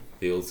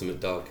the ultimate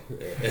dog,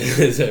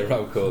 as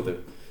Rob called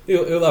him?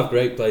 He'll have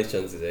great place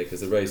chances here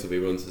because the race will be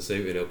run to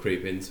suit and he'll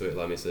creep into it,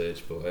 Lammy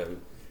Surge, but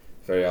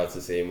very hard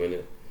to see him win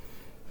it.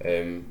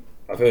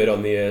 I've heard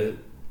on the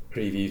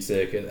preview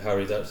circuit that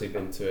Harry's actually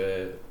been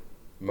to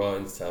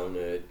Martinstown,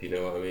 do you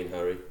know what I mean,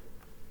 Harry?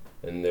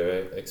 And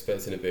they're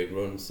expecting a big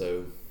run,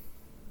 so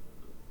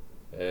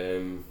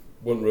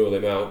wouldn't rule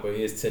him out, but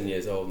he is 10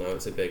 years old now.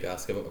 It's a big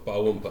ask, but I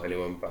wouldn't put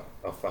anyone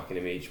off backing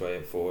him each way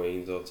at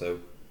 14s or so.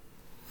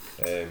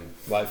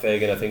 Like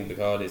Fagan, I think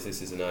Bacardi's,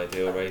 this is an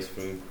ideal race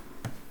for him,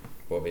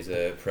 but his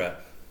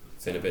prep,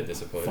 it's been a bit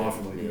disappointing. Far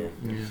from ideal.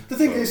 Yeah. The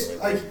thing is,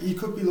 like, you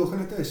could be looking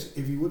at this,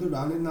 if he would have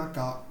ran in that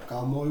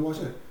Galmoy, was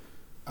it?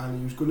 And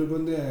he was going to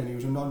run there and he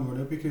was a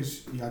non-runner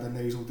because he had a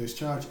nasal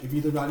discharge. If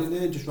he'd have ran in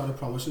there and just ran a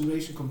promising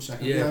race and come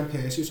second behind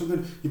Percy or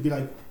something, you'd be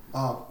like,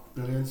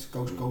 brilliant,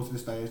 go to the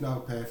Stayers now,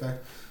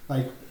 perfect.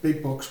 Like,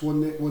 Big Bucks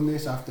won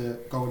this after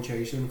going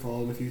chasing,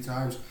 falling a few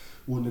times,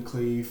 won the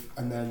Cleve,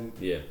 and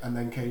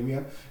then came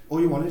here.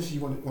 All you want is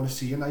you want to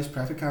see a nice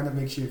prep. It kind of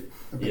makes you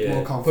a bit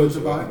more confident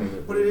about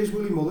it. But it is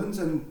Willie Mullins,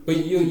 but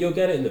you'll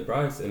get it in the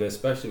price, and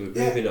especially with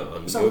Ruby not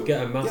on, you'll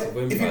get a massive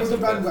win price. If you would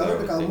have ran well at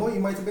the Galmoy, you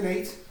might have been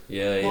 8.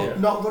 But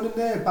not running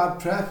there, bad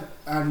prep,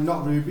 and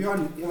not Ruby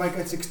on, you might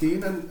get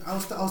 16, and I'll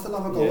still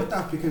have a go at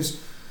that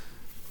because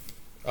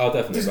I'll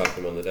definitely back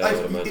him on the day.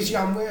 Is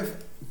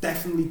Janmouth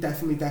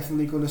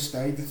definitely going to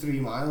stay the 3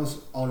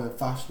 miles on a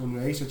fast run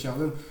race at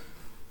Cheltenham?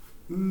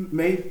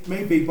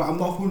 Maybe, but I'm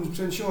not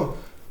 100% sure.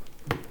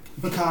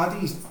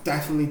 Bacardi's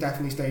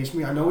definitely stays for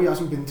me. I know he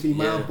hasn't been 3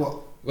 miles,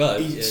 but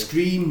he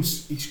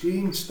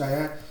screams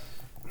stayer.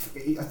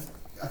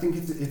 I think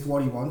it's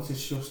what he wants.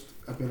 It's just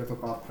a bit of a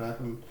bad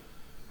prep, and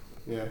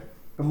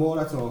the more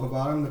I talk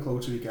about him, the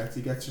closer he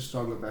gets a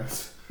stronger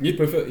bet. You'd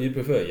prefer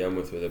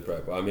Janmouth with a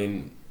prep, but I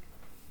mean,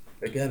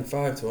 again,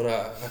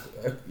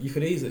 5-1. You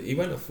could easily. He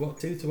went off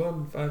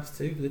 2-1,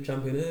 5-2 for the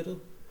champion hurdle.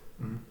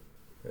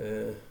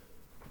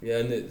 Yeah,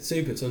 and the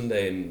Super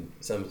Tunde and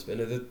Sam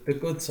Spinner, they're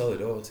good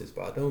solid horses,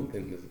 but I don't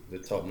think they're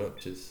top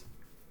notches.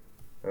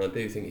 And I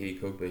do think he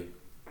could be.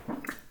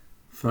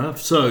 Fair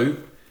enough. So,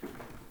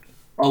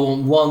 I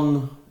want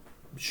one,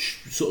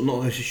 sort of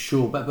not necessarily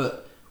sure bet,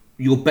 but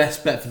your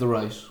best bet for the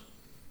race.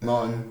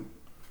 Martin.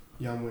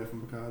 Yanway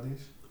from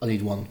Bacardi's. I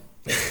need one.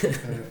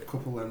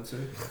 Couple them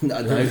too. No,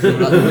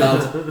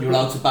 you're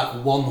allowed to back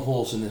one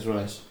horse in this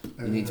race.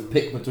 You need to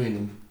pick between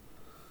them.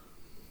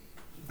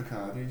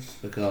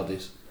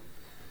 Bacardi's.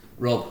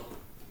 Rob.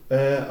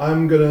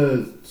 I'm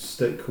gonna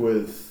stick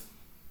with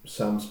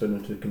Sam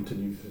Spinner to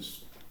continue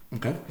his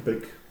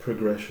big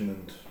progression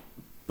and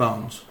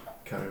Barnes.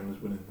 carry on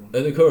his winning run.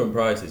 At the current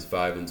price is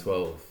 5 and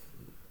 12.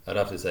 I'd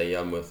have to say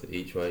Yanworth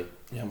each way.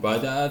 Yeah.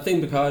 But I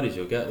think Bacardi's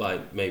you'll get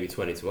like maybe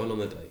 20 to 1 on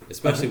the day,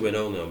 especially when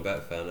only on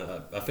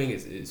Betfair. I think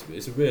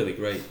it's a really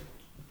great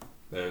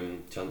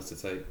chance to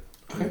take.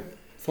 Okay,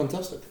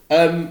 fantastic.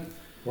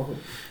 Lovely.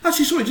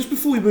 Actually, sorry, just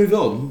before we move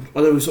on,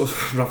 I know we sort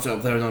of wrapped it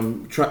up there and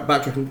I'm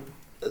backtracking.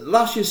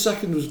 Last year's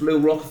second was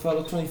Lil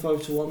Rockefeller,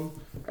 25 to 1.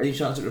 Any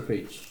chance it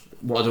repeats?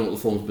 Well, I don't know what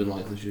the form's been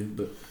like this year,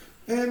 but...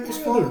 His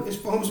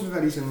form's been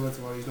very similar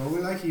to what he's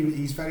normally like.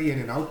 He's very in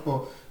and out,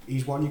 but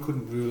he's one you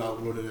couldn't rule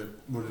out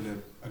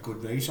running a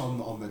good race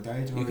on the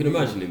day. You can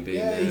imagine him being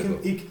there.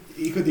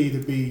 He could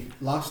either be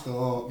last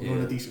or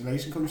run a decent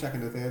race and come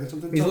second or third or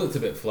something. He's looked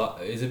a bit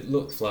flat. He's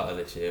looked flatter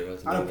this year,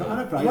 hasn't he?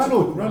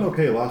 Ran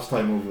okay last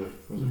time over.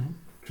 Was it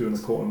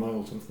 2.25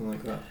 miles, something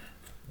like that?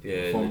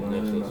 Yeah,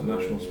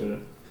 National Spirit.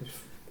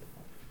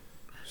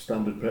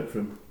 Standard prep for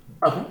him.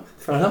 Okay,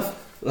 fair enough.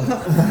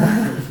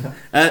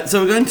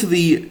 So we're going to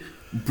the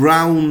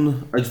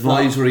Brown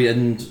Advisory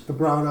and the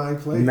Brown Eye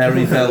plate.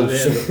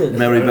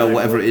 Merivale,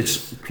 whatever it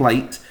is,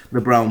 plate. The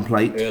Brown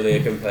plate.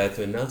 Earlier compared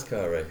to a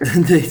NASCAR race.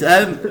 Indeed.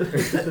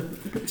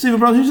 Stephen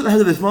Brown, who's at the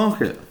head of this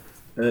market?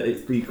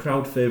 It's the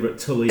crowd favourite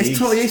Tully East. It's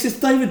Tully East. It's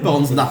David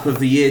Bond's nap of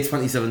the year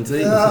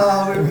 2017.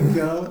 Oh, here we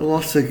go.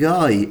 What a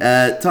guy.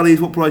 Tully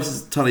East, what price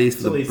is Tully East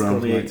for Tully the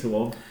Brown plate? 8 to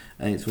 1.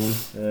 8 to 1.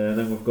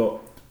 Then we've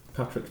got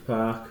Patrick's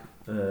Park,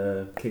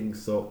 King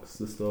Socks,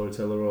 the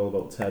Storyteller, all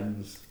about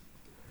 10s.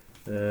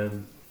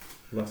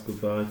 Last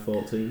Goodbye,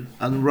 14.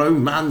 And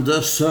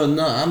Romanderson,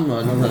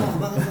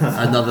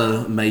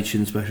 another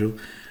Machin special.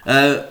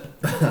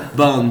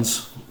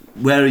 Barnes,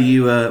 where are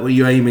you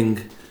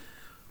aiming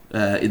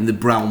in the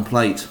Brown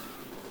plate?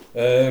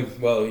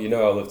 Well, you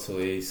know I love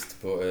Tully East,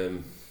 but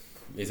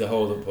he's a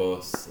hold-up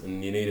horse,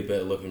 and you need a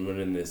bit of luck in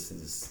running this.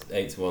 This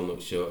 8 to 1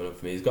 looks short enough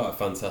for me. He's got a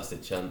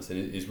fantastic chance,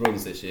 and his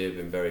runs this year have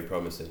been very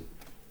promising.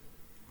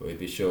 But he'd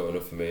be short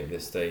enough for me at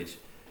this stage.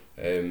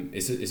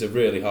 It's a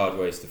really hard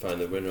race to find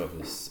the winner of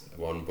this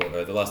one, but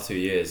the last 2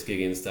 years,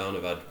 Gigginstown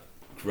have had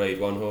Grade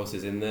 1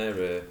 horses in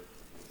there,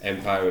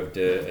 Empire of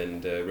Dirt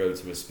and Road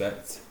to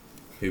Respect,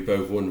 who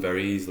both won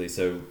very easily.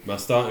 So my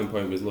starting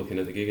point was looking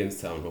at the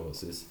Gigginstown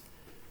horses.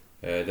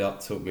 That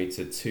took me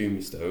to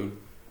Tombstone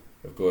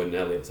of Gordon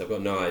Elliott. So I've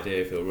got no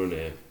idea if he'll run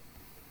here,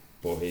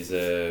 but he's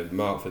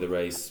marked for the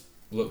race,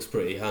 looks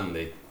pretty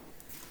handy.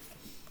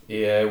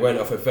 He went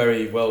off a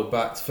very well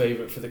backed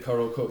favourite for the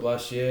Coral Cup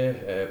last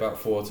year, about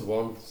 4 to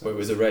 1. But it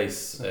was a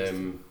race.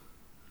 7-2,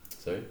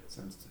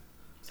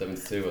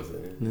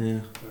 wasn't it?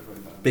 Yeah.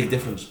 Big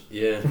difference.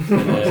 Yeah.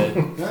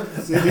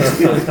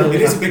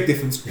 It is a big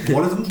difference.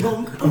 One of them's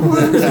wrong.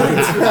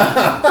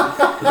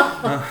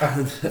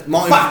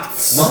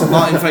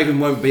 Martin Fagan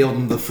won't be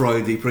on the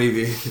Friday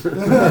preview.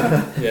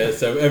 Yeah,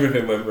 so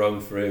everything went wrong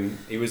for him.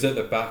 He was at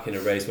the back in a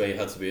race where he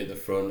had to be at the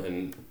front,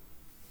 and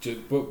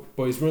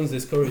but his runs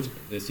this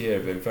year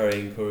have been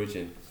very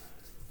encouraging.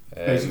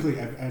 Basically,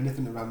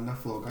 anything that ran in that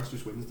floor gas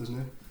just wins, doesn't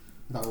it?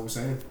 Is that what we're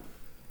saying?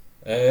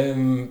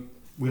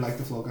 We like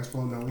the floor gas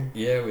form, don't we?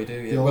 Yeah, we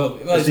do. Yeah. Well,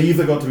 it's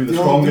either got to be the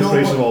strongest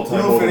race of all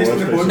time or the worst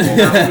race of all time.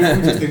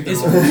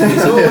 It's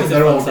always a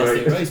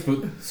fantastic race,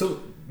 but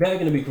they're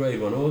going to be Grade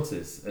 1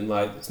 horses, and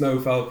like Snow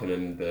Falcon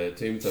and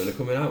Tombstone are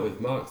coming out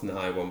with marks in the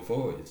high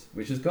 140s,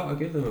 which has got to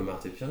give them a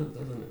massive chance,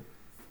 hasn't it?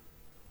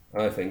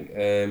 I think.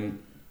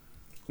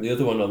 The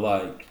other one I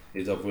like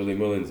is of Willie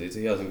Mullins.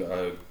 He hasn't got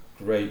a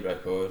great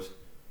record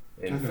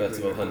in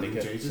festival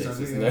handicap chases,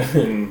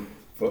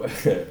 but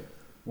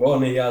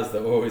one he has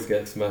that always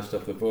gets smashed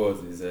off the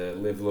boards is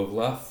Live, Love,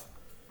 Laugh.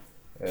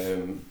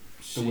 The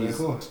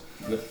workhorse.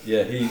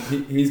 Yeah,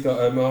 he's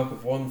got a mark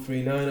of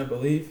 139, I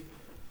believe.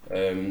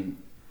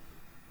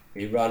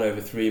 He ran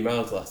over 3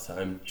 miles last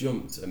time,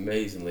 jumped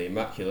amazingly,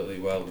 immaculately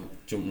well,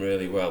 jumped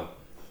really well,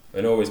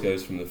 and always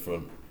goes from the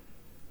front.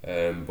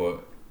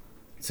 But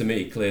to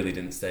me, clearly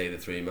didn't stay the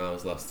 3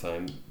 miles last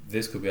time.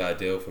 This could be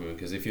ideal for him,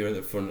 because if you're at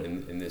the front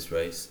in this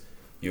race,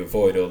 you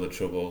avoid all the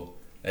trouble,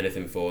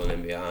 anything falling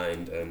in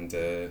behind, and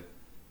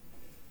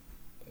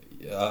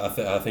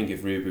I think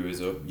if Ruby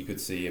was up, you could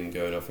see him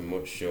going off a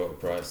much shorter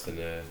price than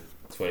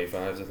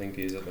 25s, I think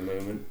he is at the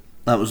moment.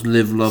 That was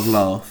Live, Love,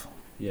 Laugh.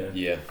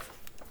 Yeah.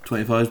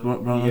 25s,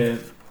 Brian?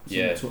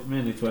 Yeah.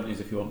 Mainly 20s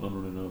if you want them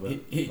running over.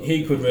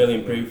 He could really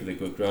improve for the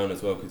good ground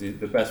as well, because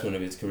the best one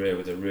of his career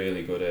was a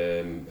really good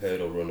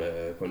hurdle run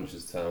at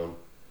Punchestown.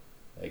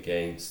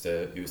 against.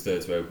 He was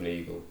third to Open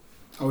Eagle.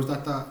 Oh, was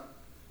that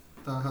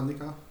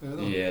handicap?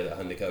 Yeah, that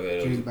handicap. Yeah,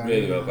 Dream was Berry,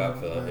 really well back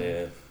for that.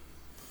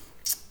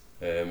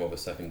 yeah. What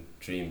was second?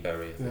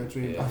 Dreamberry. I think.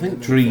 Dream I think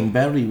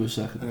Dreamberry was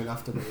second. And then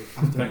after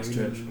Thanks,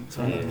 Church.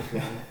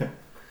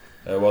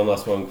 One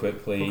last one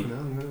quickly. Fucking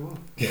hell, you really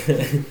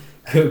won.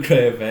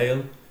 Kilcrea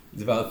Vale.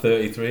 He's about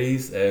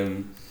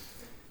 33s.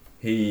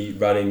 He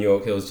ran in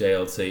York Hills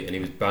JLT and he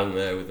was bang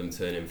there with them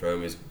turning for him.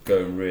 He was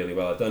going really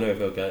well. I don't know if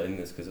he'll get in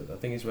this because I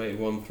think he's rated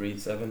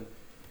 137.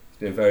 He's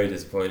been very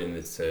disappointing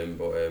this term,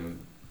 but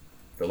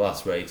the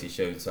last race he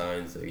showed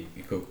signs that he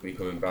could be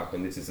coming back,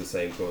 and this is the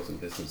same course and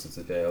distance as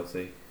the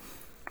JLT.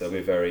 So I'll be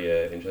very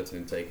interested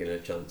in taking a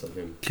chance on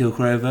him.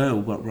 Kilcrea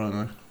Vale, what right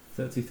now?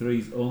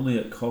 33's only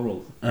at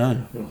Coral. Oh,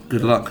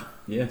 good luck.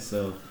 Yeah,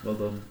 so well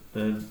done.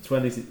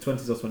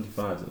 20s or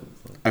 25s.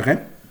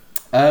 Okay.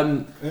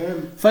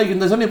 Fagan,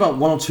 there's only about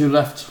 1 or 2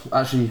 left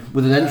actually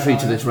with an entry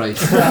to this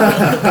race.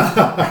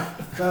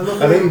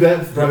 An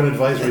in-depth private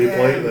advisory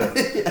plate there.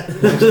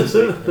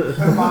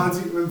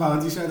 When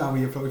Barnsley said how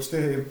we approached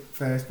it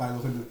first by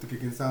looking at the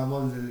Gigginstown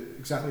ones,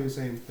 exactly the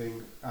same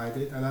thing I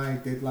did, and I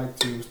did like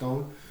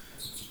Tombstone.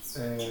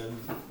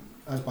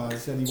 As Barnsley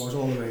said, he was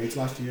all the rage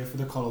last year for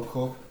the Coral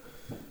Cup,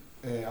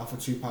 off a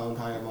 £2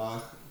 higher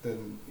mark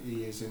than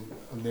he is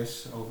on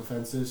this over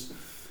fences.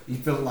 He's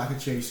built like a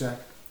chaser.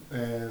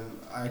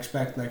 I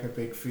expect like a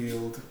big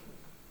field,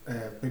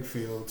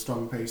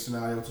 strong pace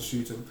scenario to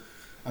suit him.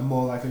 And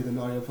more likely than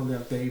not, he'll probably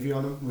have Davy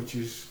on him, which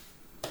is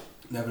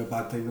never a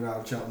bad thing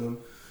around Cheltenham.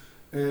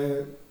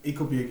 He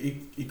could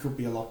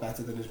be a lot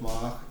better than his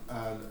mark,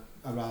 and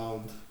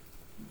around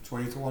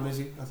 20 to 1 is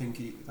he? I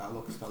think that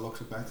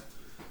looks a bet.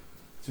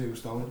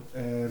 Tombstone.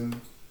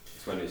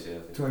 20s, yeah.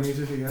 20s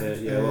is he? Yeah.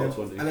 Yeah,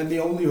 20. And then the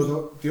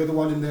other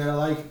one in there I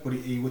like, but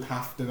he would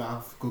have to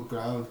have good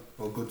ground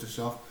or good to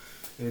soft.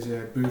 Is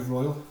Booth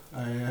Royal,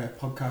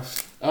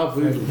 podcast. Oh,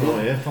 Booth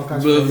Oh, yeah.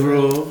 Podcast Booth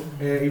Royal.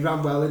 he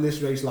ran well in this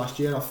race last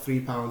year off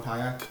 £3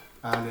 higher,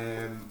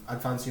 and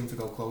I'd fancy him to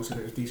go closer.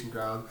 It was decent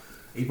ground.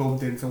 He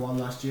bumped into one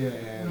last year.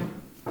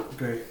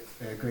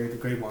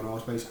 Great one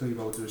horse, basically,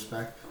 road to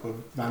respect, but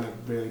ran a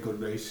really good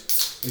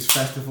race. His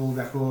festival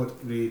record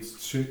reads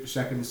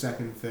second,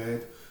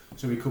 third,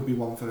 so he could be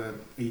one for the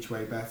each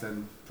way bet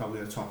and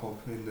probably a top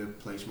up in the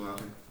place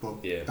market.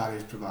 But Yeah. that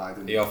is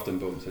providing. He often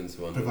bumps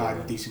into one.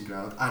 Providing decent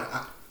ground, and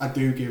I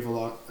do give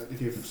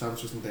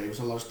Sanchez and Davis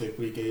a lot of stick,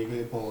 but he gave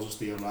it balls of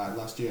steel ride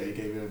last year. He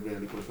gave it a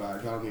really good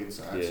ride around the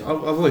inside. Yeah. So,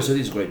 I've always said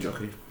he's a great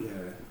jockey.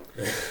 yeah.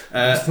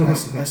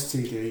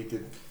 STD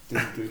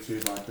didn't do too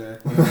bad there.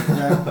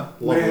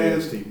 Lovely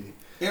STD.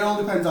 It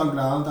all depends on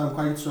ground. I'm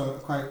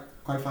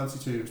quite fancy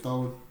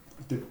Tombstone.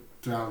 The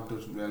ground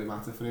doesn't really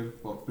matter for him,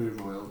 but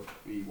Booth Royal,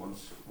 he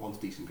wants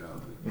decent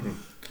ground.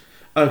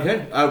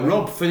 Okay,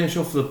 Rob, finish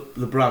off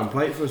the brown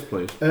plate for us,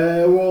 please.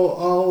 Well,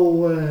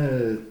 I'll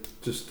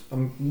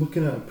I'm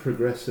looking at a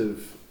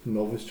progressive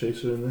novice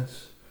chaser in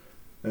this.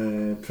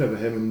 Trevor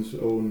Hemmings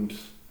owned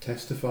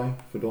Testify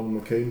for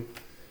Donald McCain.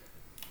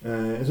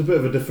 It's a bit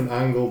of a different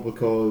angle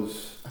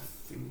because I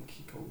think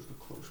he goes the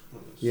close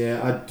brothers.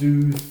 yeah, I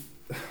do.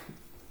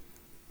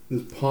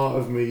 There's part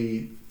of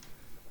me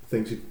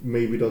thinks he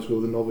maybe does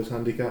go the novice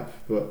handicap,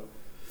 but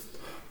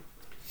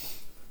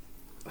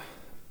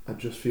I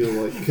just feel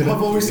like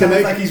I've always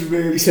said like he's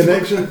really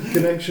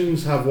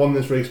Connections have won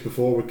this race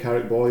before with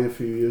Carrick Boy a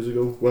few years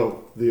ago.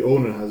 Well, the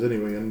owner has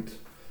anyway, and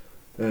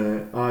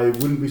I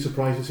wouldn't be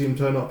surprised to see him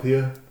turn up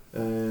here.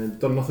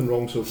 Done nothing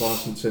wrong so far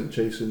since sent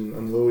chasing,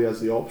 and though he has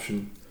the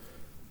option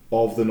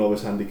of the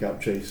novice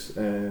handicap chase,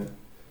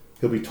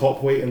 he'll be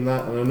top weight in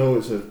that. And I know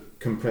it's a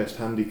compressed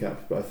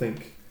handicap, but I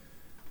think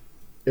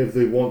if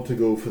they want to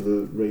go for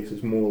the race,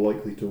 it's more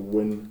likely to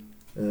win.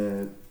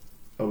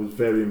 I was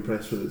very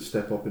impressed with its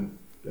step up to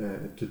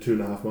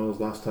 2.5 miles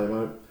last time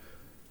out.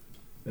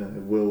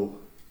 Will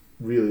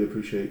really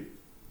appreciate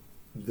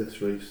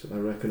this race, I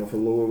reckon, off a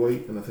lower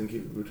weight, and I think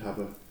it would have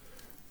a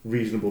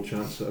reasonable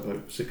chance at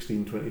about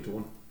 16-20 to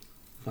 1.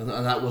 And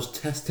that was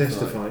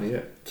Testify.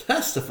 Yeah.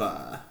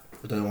 Testify.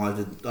 I don't know why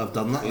I've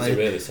done that. He's I a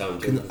really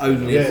sound can jumper.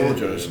 only Yeah,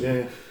 apologise.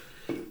 yeah.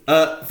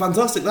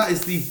 Fantastic. That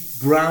is the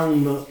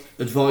Brown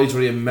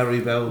Advisory and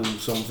Merrybell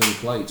something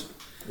plate.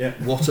 Yeah.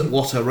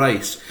 What a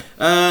race.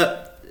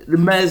 The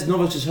Mayor's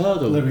Novices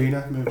Hurdle.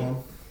 Lorena, move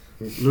on.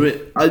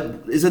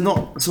 Is there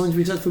not something to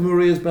be said for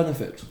Maria's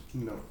benefit?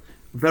 No.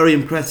 Very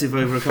impressive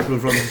over a couple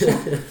of runs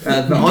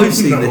that I've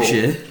seen this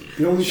year.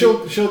 The only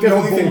She'll get the a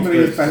only thing ball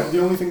Maria's first. the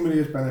only thing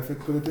Maria's benefit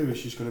going to do is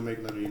she's going to make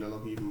Lorena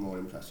look even more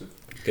impressive.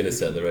 Gonna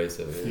set the race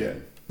up. Yeah.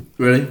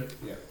 Really?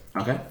 Yeah.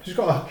 Okay. She's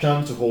got a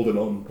chance of holding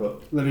on,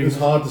 but Lorena, it's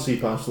hard to see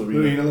past Lorena.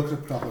 Lorena looks a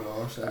proper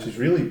horse. She's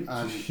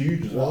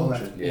huge as well.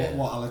 isn't she?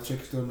 What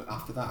Alechik's done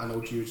after that, I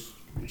know she was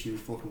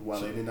fucking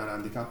well in that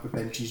handicap, but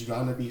then she's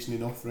ran a decent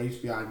enough race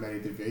behind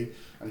Mary DeVee,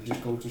 and it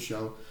just goes to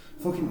show.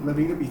 Fucking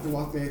Lorena beat the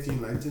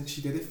 13 lengths, and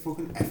she did it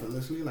fucking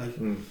effortlessly. Like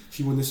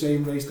she won the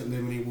same race that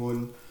Limini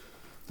won.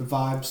 The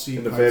vibes seem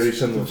In a very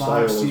similar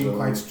style as well.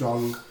 quite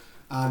strong,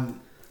 and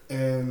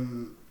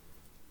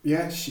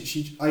Yeah,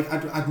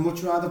 I'd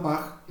much rather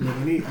back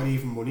money and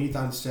even money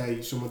than say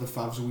some of the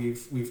favs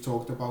we've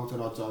talked about or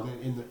odds on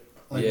in the,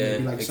 like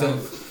maybe like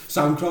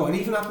Sam Crow and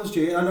even Apple's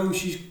J. I know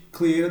she's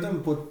clear of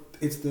them, but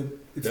I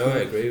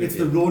agree with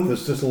you. The run.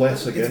 There's just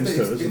less against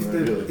her, isn't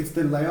there? Really? It's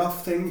the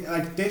layoff thing.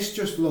 Like this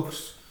just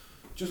looks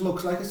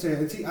like a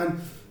certainty, and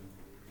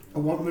I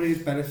want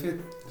Marie's benefit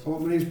to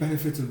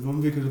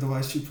run because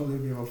otherwise she'd probably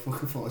be about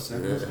fucking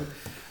 47 or something.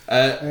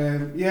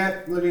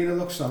 Lorena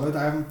looks solid.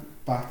 I haven't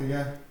backed her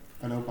yet.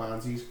 I know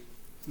Barnsley's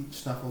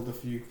snaffled a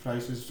few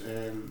prices.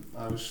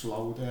 I was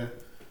slow there,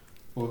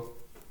 but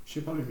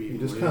she'll probably be. You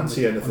just can't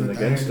see anything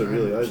against her,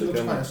 really. She looks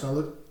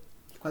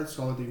quite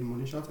solid even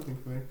money shot, I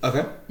think, for me.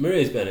 Okay.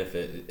 Maria's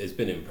benefit has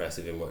been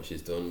impressive in what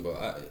she's done,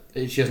 but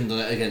she hasn't done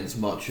it against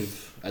much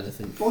of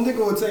anything. One thing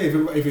I would say,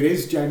 if it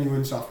is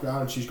genuine soft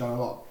ground, she's got a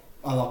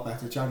lot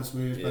better chance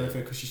Maria's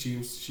benefit because she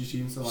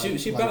seems to like.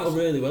 She battled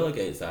really well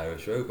against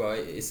Irish Row, but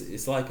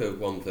it's like a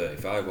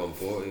 135,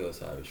 140 or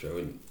Irish Row.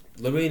 And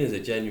Lorena's a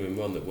genuine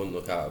one that wouldn't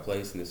look out of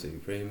place in the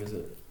Supreme, is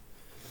it?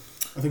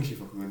 I think she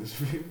fucking wins the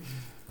Supreme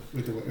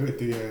with the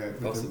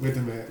mares.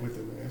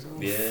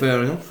 Yeah.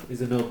 Fair enough. Is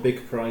there no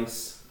big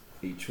price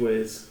each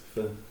ways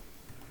for?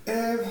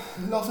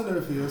 Nothing that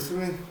appeals to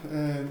me.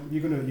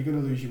 You're gonna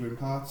lose your win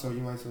part, so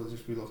you might as well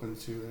just be looking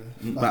to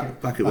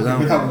back it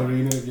without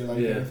Lorena if you like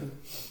anything.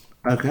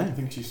 Okay. I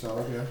think she's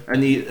solid. Yeah.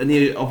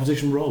 Any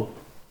opposition role?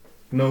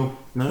 No,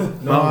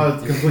 I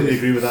completely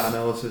agree with that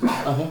analysis.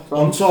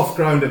 On soft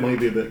ground, it might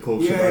be a bit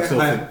closer. Yeah, but I still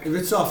think if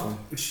it's soft,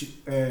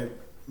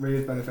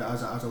 Maria's benefit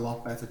has a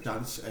lot better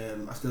chance.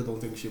 I still don't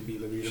think she'll beat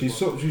Lorena. She's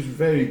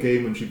very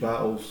game when she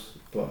battles,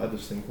 but I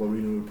just think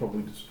Lorena would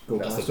probably just go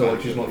past her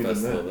like she's not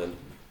even there. Then.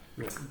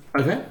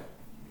 Okay,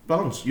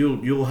 Barnes,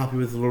 you're happy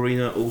with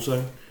Lorena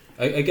also?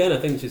 Again, I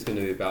think she's going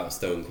to be about a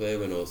stone clear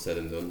when all's said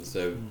and done.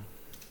 So.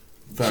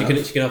 She can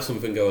have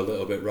something go a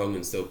little bit wrong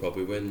and still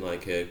probably win,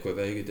 like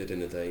Quevega did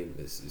in a day.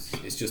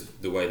 It's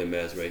just the way the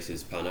mares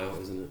races pan out,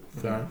 isn't it?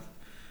 Fair enough.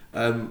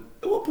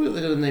 At what point are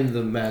they going to name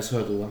the mares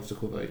hurdle after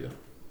Quevega?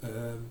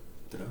 Don't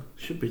know.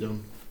 Should be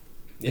done.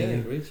 Yeah,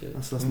 agreed. Yeah.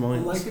 That's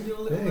mine.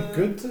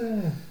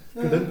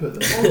 Good input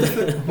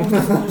there.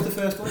 What was the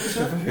first one you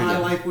said? I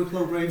like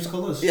Wicklow Braves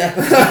colours. Yeah.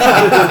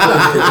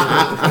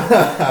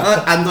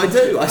 And I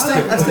do. I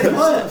stick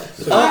by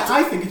it.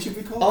 I think it should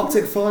be called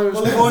Arctic Fire.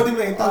 Well, they've already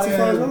made that. Arctic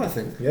Fire as well, I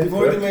think. Yeah, they've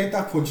already made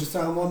that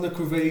Punchestown one, the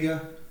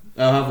Quevega.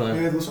 Oh, have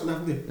they? Yeah, there's something,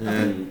 haven't they? I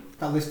think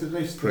that listed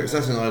race. Pricks,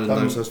 that's an island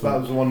though, so that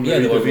was the one. Yeah,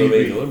 the one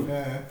Lorena one.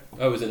 Yeah.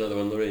 Oh, was it another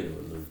one Lorena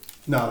one?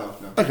 No.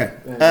 Okay.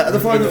 The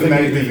final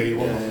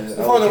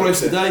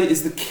race today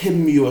is the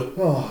Kinmure.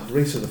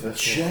 Race of the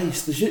festival.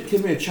 Chase, the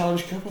Kinmure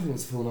Challenge Cup, I think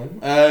that's the full name.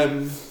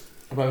 I'm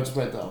about to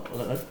spread that up, I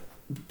don't know.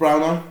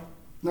 Brown Eye.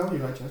 No, you're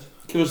right, Judge.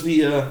 Give us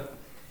the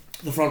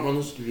front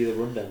runners. Give you the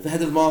rundown. The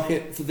head of the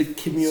market for the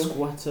Kinmure.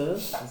 Squatter.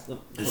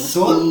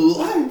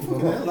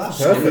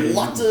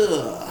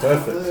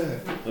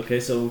 Perfect. Okay,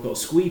 so we've got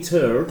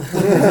Squeeter.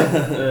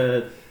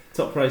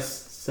 Top price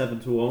 7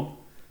 to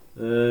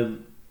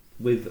 1.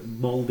 With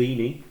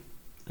Maldini,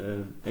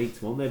 8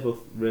 to 1. They're both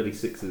really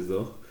sixes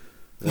though.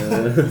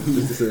 Sugar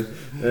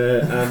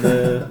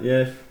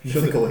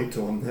 8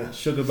 to 1. Yeah.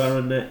 Sugar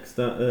Baron next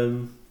at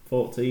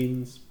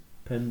 14s.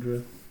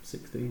 Pendra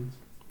 16s.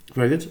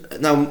 Very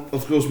good. Now,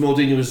 of course,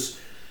 Maldini was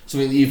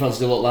something that you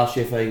fancied a lot last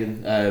year,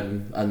 Fagan,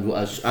 and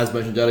as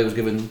mentioned earlier, was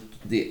given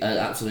the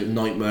absolute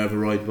nightmare of a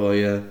ride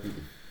by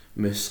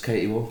Miss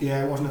Katie Wall.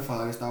 Yeah, it wasn't the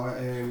finest hour.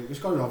 It's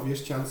got an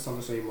obvious chance on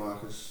the same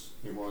mark as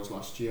it was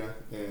last year.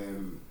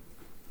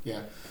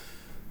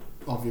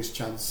 Obvious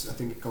chance. I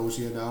think it goes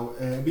here now.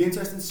 It'll be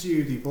interesting to see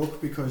who they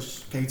book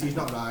because Katie's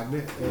not riding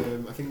it.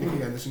 I think Nicky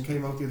Henderson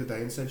came out the other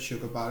day and said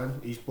Sugar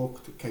Baron. He's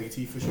booked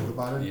Katie for Sugar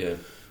Baron. Yeah.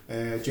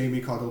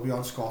 Jamie Codd will be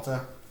on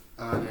Scotter,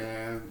 and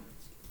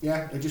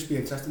it'll just be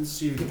interesting to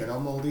see who they get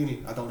on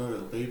Maldini. I don't know who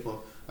it'll be, but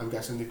I'm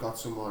guessing they've got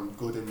someone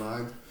good in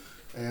mind.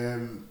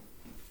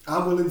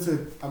 I'm willing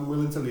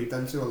to leave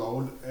them two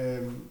alone.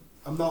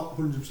 I'm not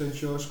 100%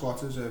 sure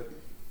Squatters are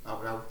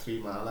out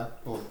 3 miler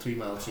or 3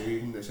 mile 2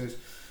 even this is,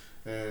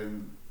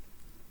 and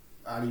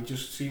he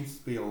just seems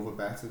to be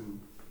overbet and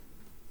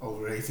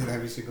overrated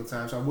every single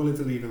time, so I'm willing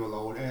to leave him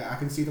alone. I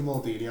can see the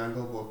Maldini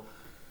angle,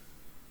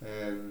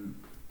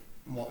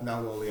 but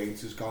now all the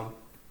 8s is gone,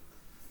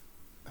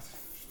 I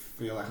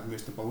feel like I've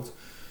missed the boat.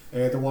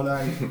 The one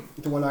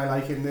I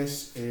like in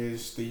this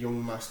is the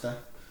Young Master.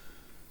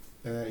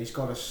 He's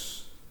got a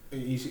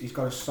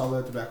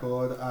solid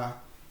record at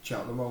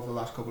Cheltenham over the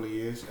last couple of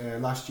years.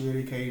 Last year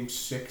he came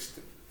 6th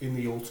in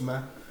the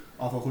Ultima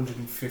of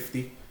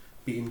 150,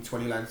 beating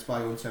 20 lengths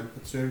by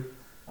Untempered 2.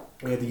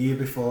 The year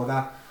before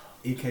that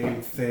he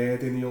came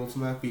 3rd in the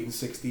Ultima, beating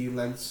 16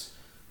 lengths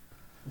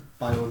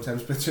by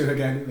Untempered 2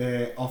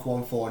 again, off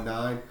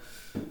 149.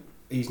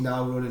 He's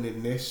now running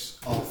in this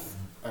off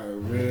a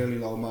really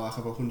low mark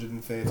of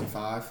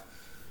 135,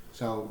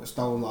 so a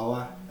stone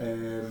lower.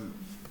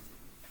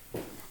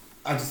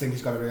 I just think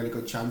he's got a really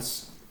good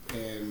chance.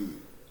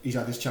 He's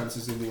had his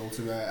chances in the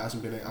Ultimate,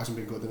 hasn't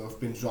been good enough,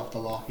 been dropped a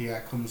lot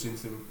here, comes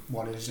into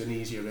what is an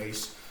easier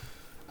race.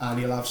 and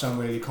he'll have Sam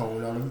really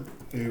Cohen on him,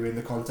 who in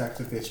the context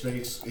of this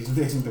race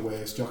isn't the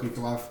worst jockey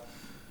to have.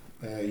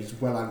 He's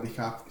well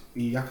handicapped.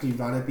 He actually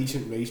ran a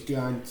decent race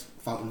behind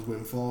Fountains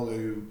Windfall,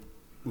 who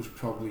was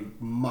probably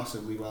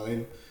massively well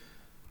in.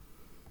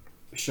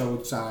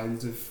 Showed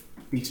signs of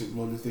decent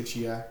runs this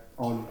year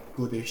on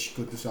good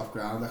to soft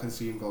ground. I can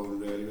see him going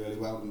really, really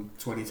well, and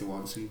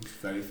 20-1 seems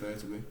very fair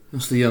to me.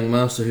 That's the young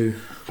master who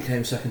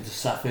came second to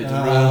Safford.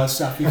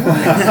 Saffy.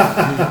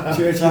 At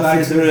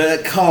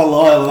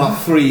Carlisle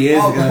about 3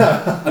 years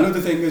ago.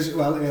 Another thing is,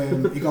 well,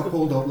 he got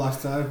pulled up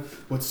last time,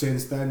 but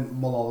since then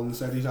Mulholland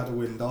said he's had a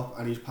wind up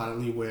and he's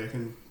apparently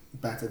working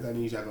better than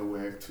he's ever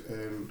worked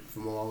for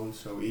Mulholland,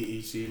 so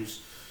he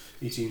seems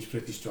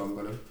pretty strong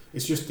on him.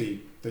 It's just the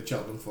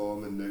Cheltenham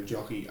form and the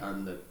jockey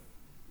and the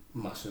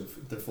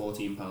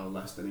 £14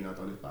 less than he had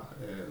on his back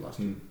last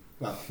year.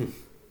 Well,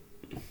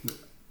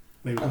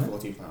 maybe not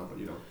 £14, but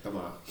you know, don't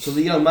matter. So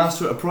the young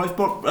master at a price,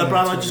 Brian,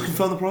 I just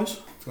confirm the price?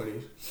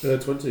 20s.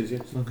 20s,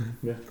 yes. Okay.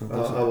 Yeah,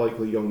 I like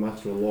the young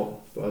master a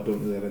lot, but I don't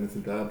really have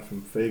anything to add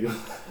from Fagan.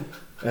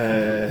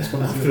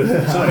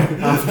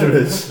 After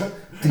his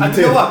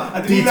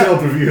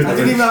detailed review. I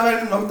didn't even have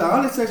anything wrote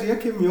down. It says here,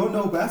 Kim Muir,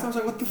 no bet. I was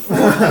like, what the fuck?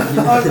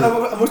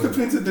 I must have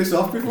printed this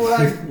off before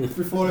I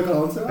got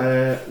onto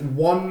it.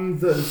 One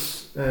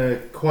that's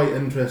quite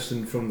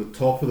interesting from the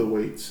top of the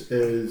weights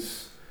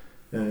is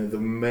the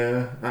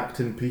mare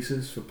Acting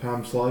Pieces for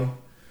Pam Sly.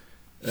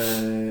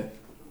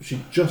 She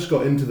just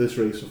got into this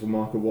race with a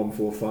mark of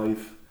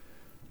 145.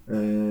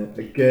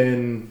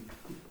 Again,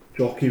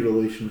 jockey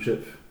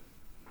relationship.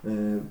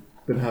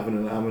 Been having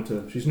an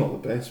amateur. She's not the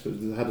best, but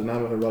had an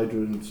amateur rider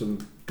in some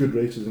good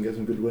races and get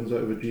some good wins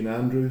out of her. Gina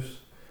Andrews.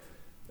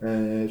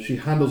 She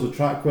handles the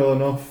track well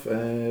enough.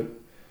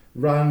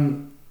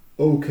 Ran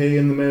okay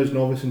in the Mayor's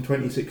Novice in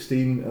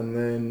 2016,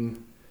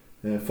 and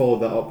then followed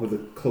that up with a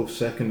close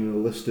second in a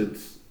listed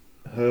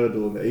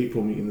hurdle in the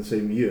April meeting the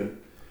same year.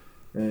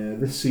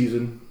 This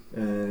season,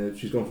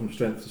 she's gone from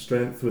strength to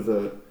strength with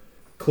a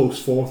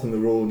close fourth in the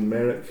Roland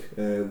Merrick.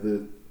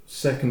 The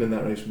second in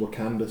that race,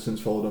 Wakanda,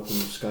 since followed up in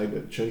the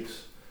Skybit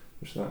Chase,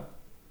 which that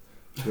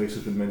race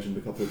has been mentioned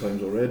a couple of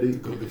times already.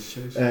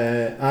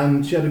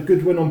 And she had a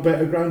good win on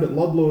better ground at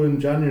Ludlow in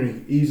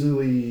January,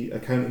 easily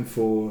accounting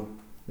for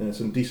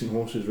some decent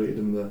horses rated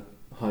in the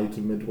high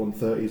to mid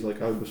 130s like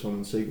Alberson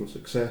and Sago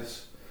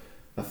Success.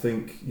 I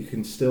think you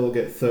can still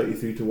get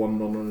 33-1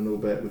 non-run no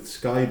bet with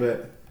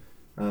Skybet,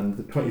 and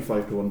the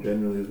 25-1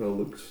 generally as well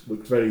looks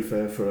very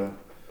fair for a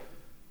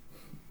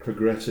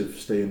progressive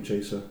stay-in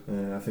chaser.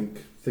 I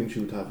think she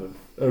would have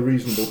a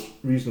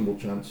reasonable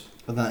chance.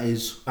 And that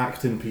is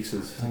Acting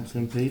Pieces.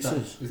 Acting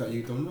Pieces. Is that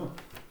you done now?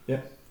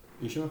 Yeah.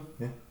 You sure?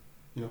 Yeah.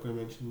 You're not going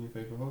to mention your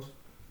favourite horse?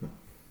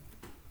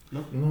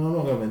 No, I'm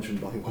not going to mention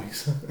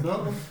Bywise.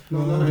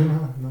 No.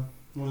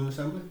 One in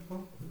assembly?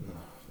 No.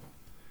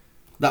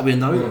 That'd be a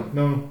no.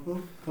 No.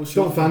 Oh,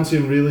 sure. Don't fancy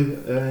him really.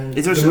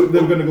 Is there they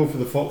were going to go for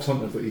the Fox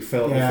Hunter, but he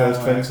fell at the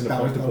first fence and a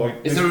point to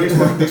point.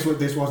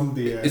 This wasn't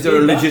the. Is there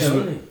a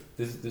legitimate?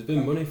 There's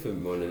been money for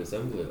one in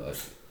assembly. Like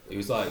it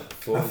was like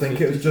 40, I think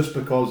 50. it was just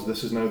because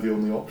this is now the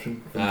only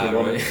option. Right.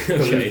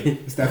 Okay.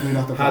 It's definitely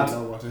not the plan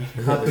now, was it?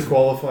 Had to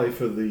qualify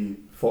for the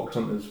Fox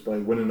Hunters by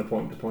winning a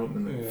point to point,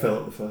 and it fell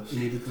at the first.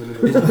 You needed to win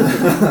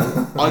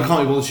I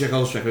can't be bothered to check.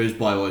 I'll check who's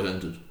Bywise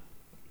entered.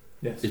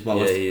 Yes. Is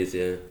Bywise? Yeah, he is.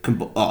 Yeah.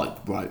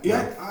 Right.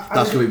 Yeah, well,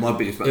 that's going to be my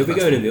biggest bet. He'll be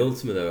going in the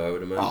Ultima though, I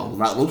would imagine. Oh,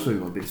 that will also be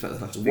my biggest bet.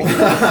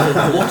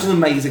 What an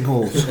amazing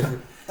horse.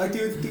 Like, do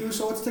you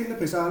sort of take the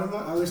piss out of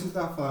that? I listened to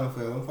that Final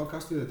Furlong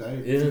podcast the other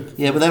day.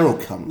 Yeah, but they're all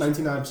cunts.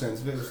 99%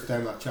 of it was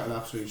them that chatting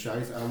absolute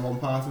shite, and one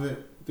part of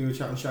it they were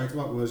chatting shite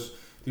about was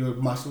they were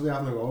massively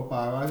having a go at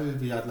Bywise.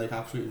 He had like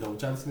absolutely no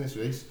chance in this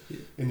race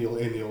in the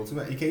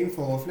Ultimate. He came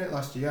fourth in it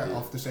last year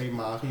off the same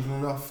mark he's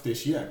running off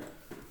this year.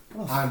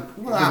 And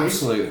what an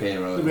absolute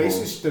hero. The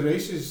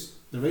race is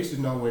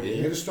nowhere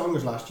near as strong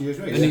as last year's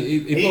race. And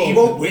he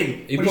won't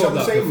win, He but he's brought on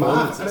the that same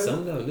mark. performance at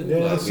Sandown, didn't Yeah,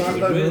 he? Like,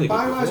 Sandown. really good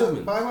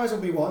performance. Bywise will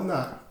be one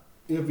that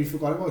he'll be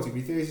forgot about. He'll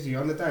be 30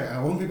 on the day, and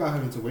I won't be back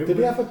having to win. Did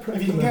he have a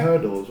prep in the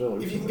hurdle as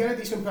well? If you can get a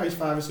decent price,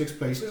 5 or 6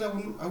 places, I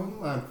wouldn't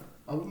mind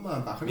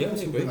backing him or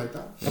something like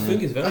that. I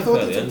think it's very I thought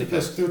fairly they were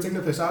handicapped. taking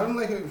the piss out of him,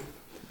 like.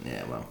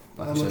 Yeah, well.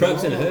 He's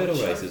prepped in a hurdle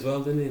race as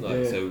well, didn't he?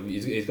 Like, so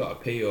he's got a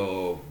P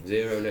or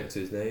 0 next to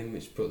his name,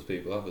 which puts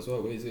people off as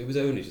well. But it was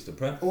only just a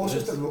prep.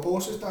 Horses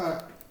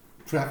that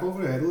prep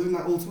over hurdles in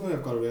that Ultimate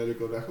have got a really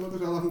good record as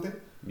well, haven't they?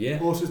 Yeah.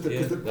 Horses that,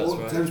 because the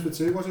Thames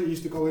Pursuit, was it,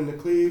 used to go in the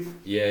Cleve.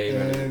 Yeah, he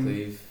ran in the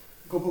Cleve.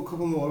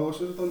 Couple more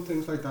horses have done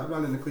things like that,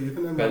 ran in the Cleve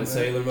and then Ben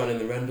Salem ran in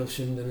the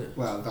Rendlesham, didn't it?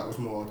 Well, that was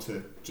more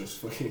to just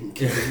fucking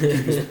keep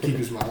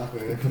his mark,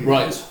 wasn't it?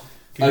 Right.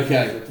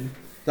 Okay.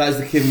 That is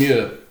the Kim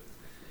Muir.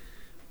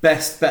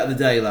 Best bet of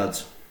the day,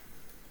 lads.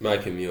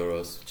 Mike and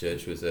Muro's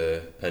church was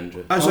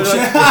Pendra. Oh, sorry, did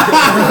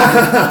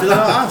I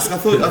not ask? I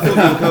thought you were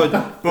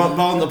covered.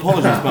 Barnes,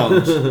 apologies,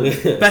 Barnes.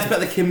 Best bet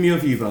of the Kim Muir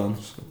for you,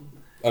 Barnes.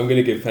 I'm going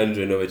to give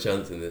Pendra another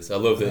chance in this. I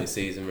love that his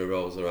season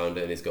revolves around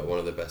it and he's got one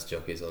of the best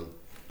jockeys on.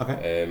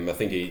 Okay. I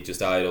think he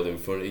just idled in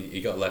front.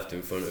 He got left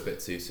in front a bit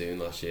too soon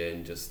last year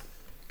and just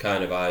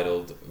kind of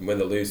idled. And when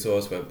the loose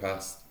horse went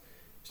past,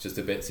 it's just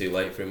a bit too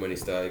late for him when he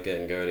started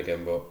getting going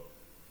again. But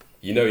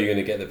you know you're going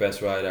to get the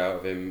best ride out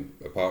of him,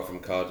 apart from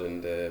Cod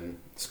and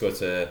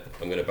Scudder.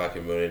 I'm going to back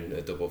him running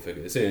a double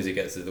figure as soon as he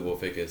gets to double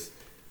figures.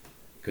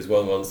 Because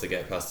once they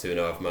get past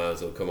 2.5 miles,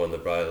 he'll come on the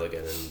bridle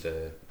again,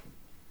 and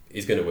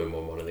he's going to win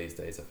one of these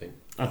days, I think.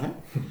 Okay.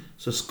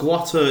 So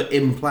Squatter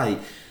in play.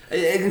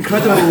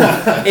 Incredible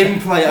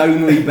in play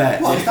only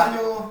bet. What, is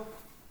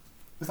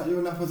that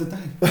your nap of the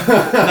day?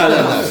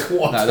 No.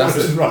 Squatter. No, that's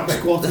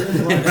Squatter in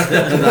play.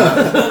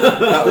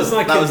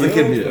 that was the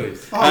Kim Muir.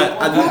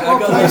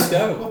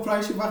 What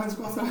price you backing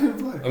Squatter in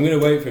play? I'm going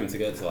to wait for him to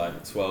get to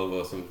like 12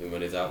 or something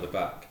when he's out the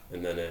back,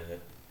 and then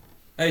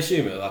I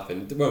assume it'll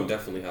happen. It won't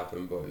definitely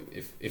happen, but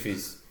if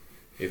he's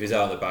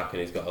out the back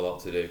and he's got a lot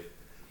to do,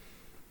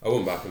 I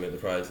wouldn't back him at the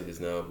price he is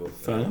now. But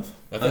Fair enough.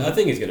 I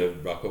think he's going to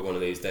rock up one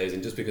of these days,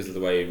 and just because of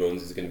the way he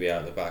runs, he's going to be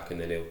out the back, and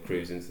then he'll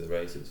cruise into the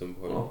race at some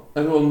point. Well,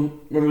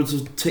 everyone remember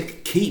to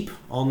tick keep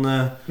on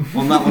that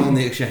one on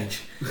the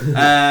exchange.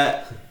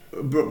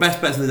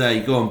 Best bets of the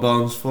day. Go on,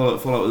 Barnes. Follow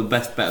up with the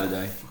best bet of the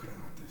day.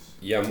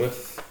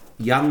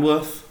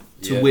 Yanworth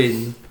to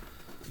win.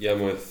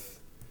 Yanworth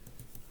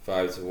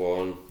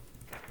 5-1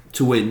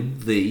 to win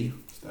the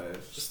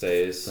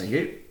Stayers. Thank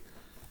you.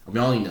 I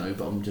mean, I know,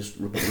 but I'm just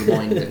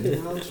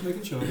reminding. I'm just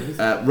making sure.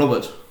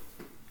 Robert.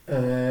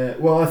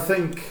 Well, I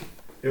think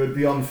it would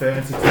be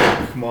unfair to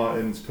take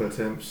Martin's per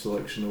temp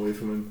selection away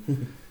from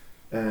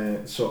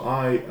him. So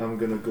I am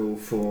going to go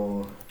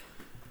for...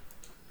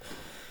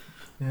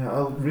 Yeah,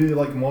 I really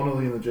like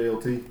Monolly in the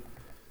JLT.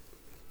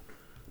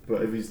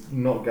 But if he's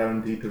not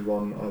guaranteed to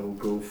run, I will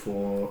go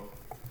for...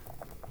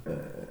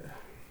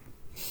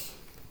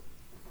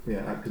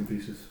 Acting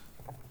Pieces.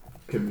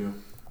 Kim Muir.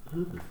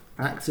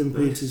 Acting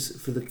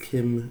Pieces for the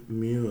Kim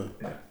Muir.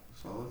 Yeah.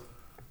 Solid.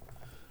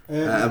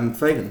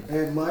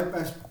 Fagan. My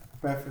best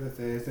bet for the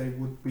Thursday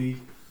would be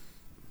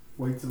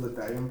wait till the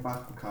day and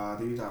back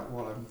Bacardi's at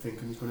what I'm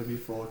thinking is going to be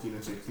 14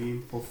 or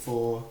 16, but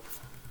for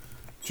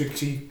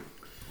Trixie,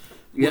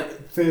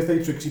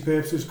 Thursday Trixie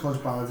purposes, because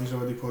Ballantyne's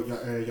already put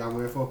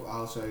Yanworth up,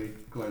 I'll say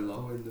Glen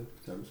Low in the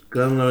attempts.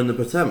 Glen Low in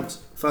the attempt.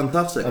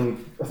 Fantastic.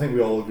 And I think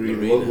we all agree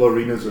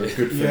Lorena's a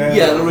good thing.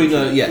 Yeah,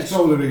 Lorena, yes. It's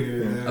all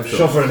Lorena, yeah.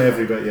 Shove her in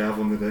every bet you have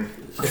on the day.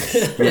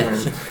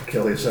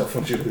 Kill yourself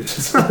when she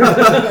loses. I'd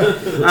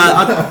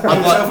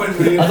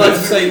like to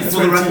say for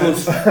the record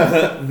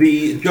that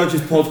the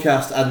Judges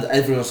podcast and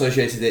everyone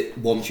associated with it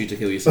wants you to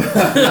kill yourself.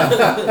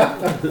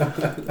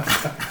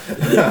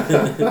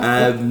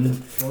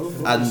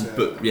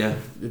 But yeah,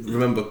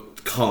 remember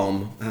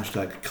calm,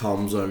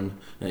 #calm zone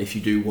if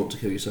you do want to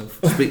kill yourself.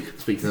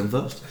 Speak to them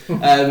first.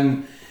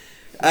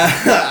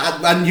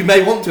 And you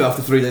may want to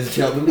after 3 days of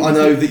Cheltenham. I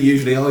know that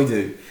usually I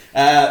do.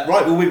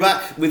 Right, we'll be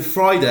back with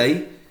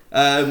Friday.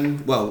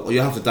 Well,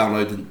 you have to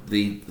download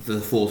the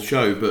fourth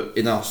show, but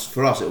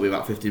for us it'll be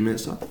about 15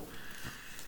 minutes time.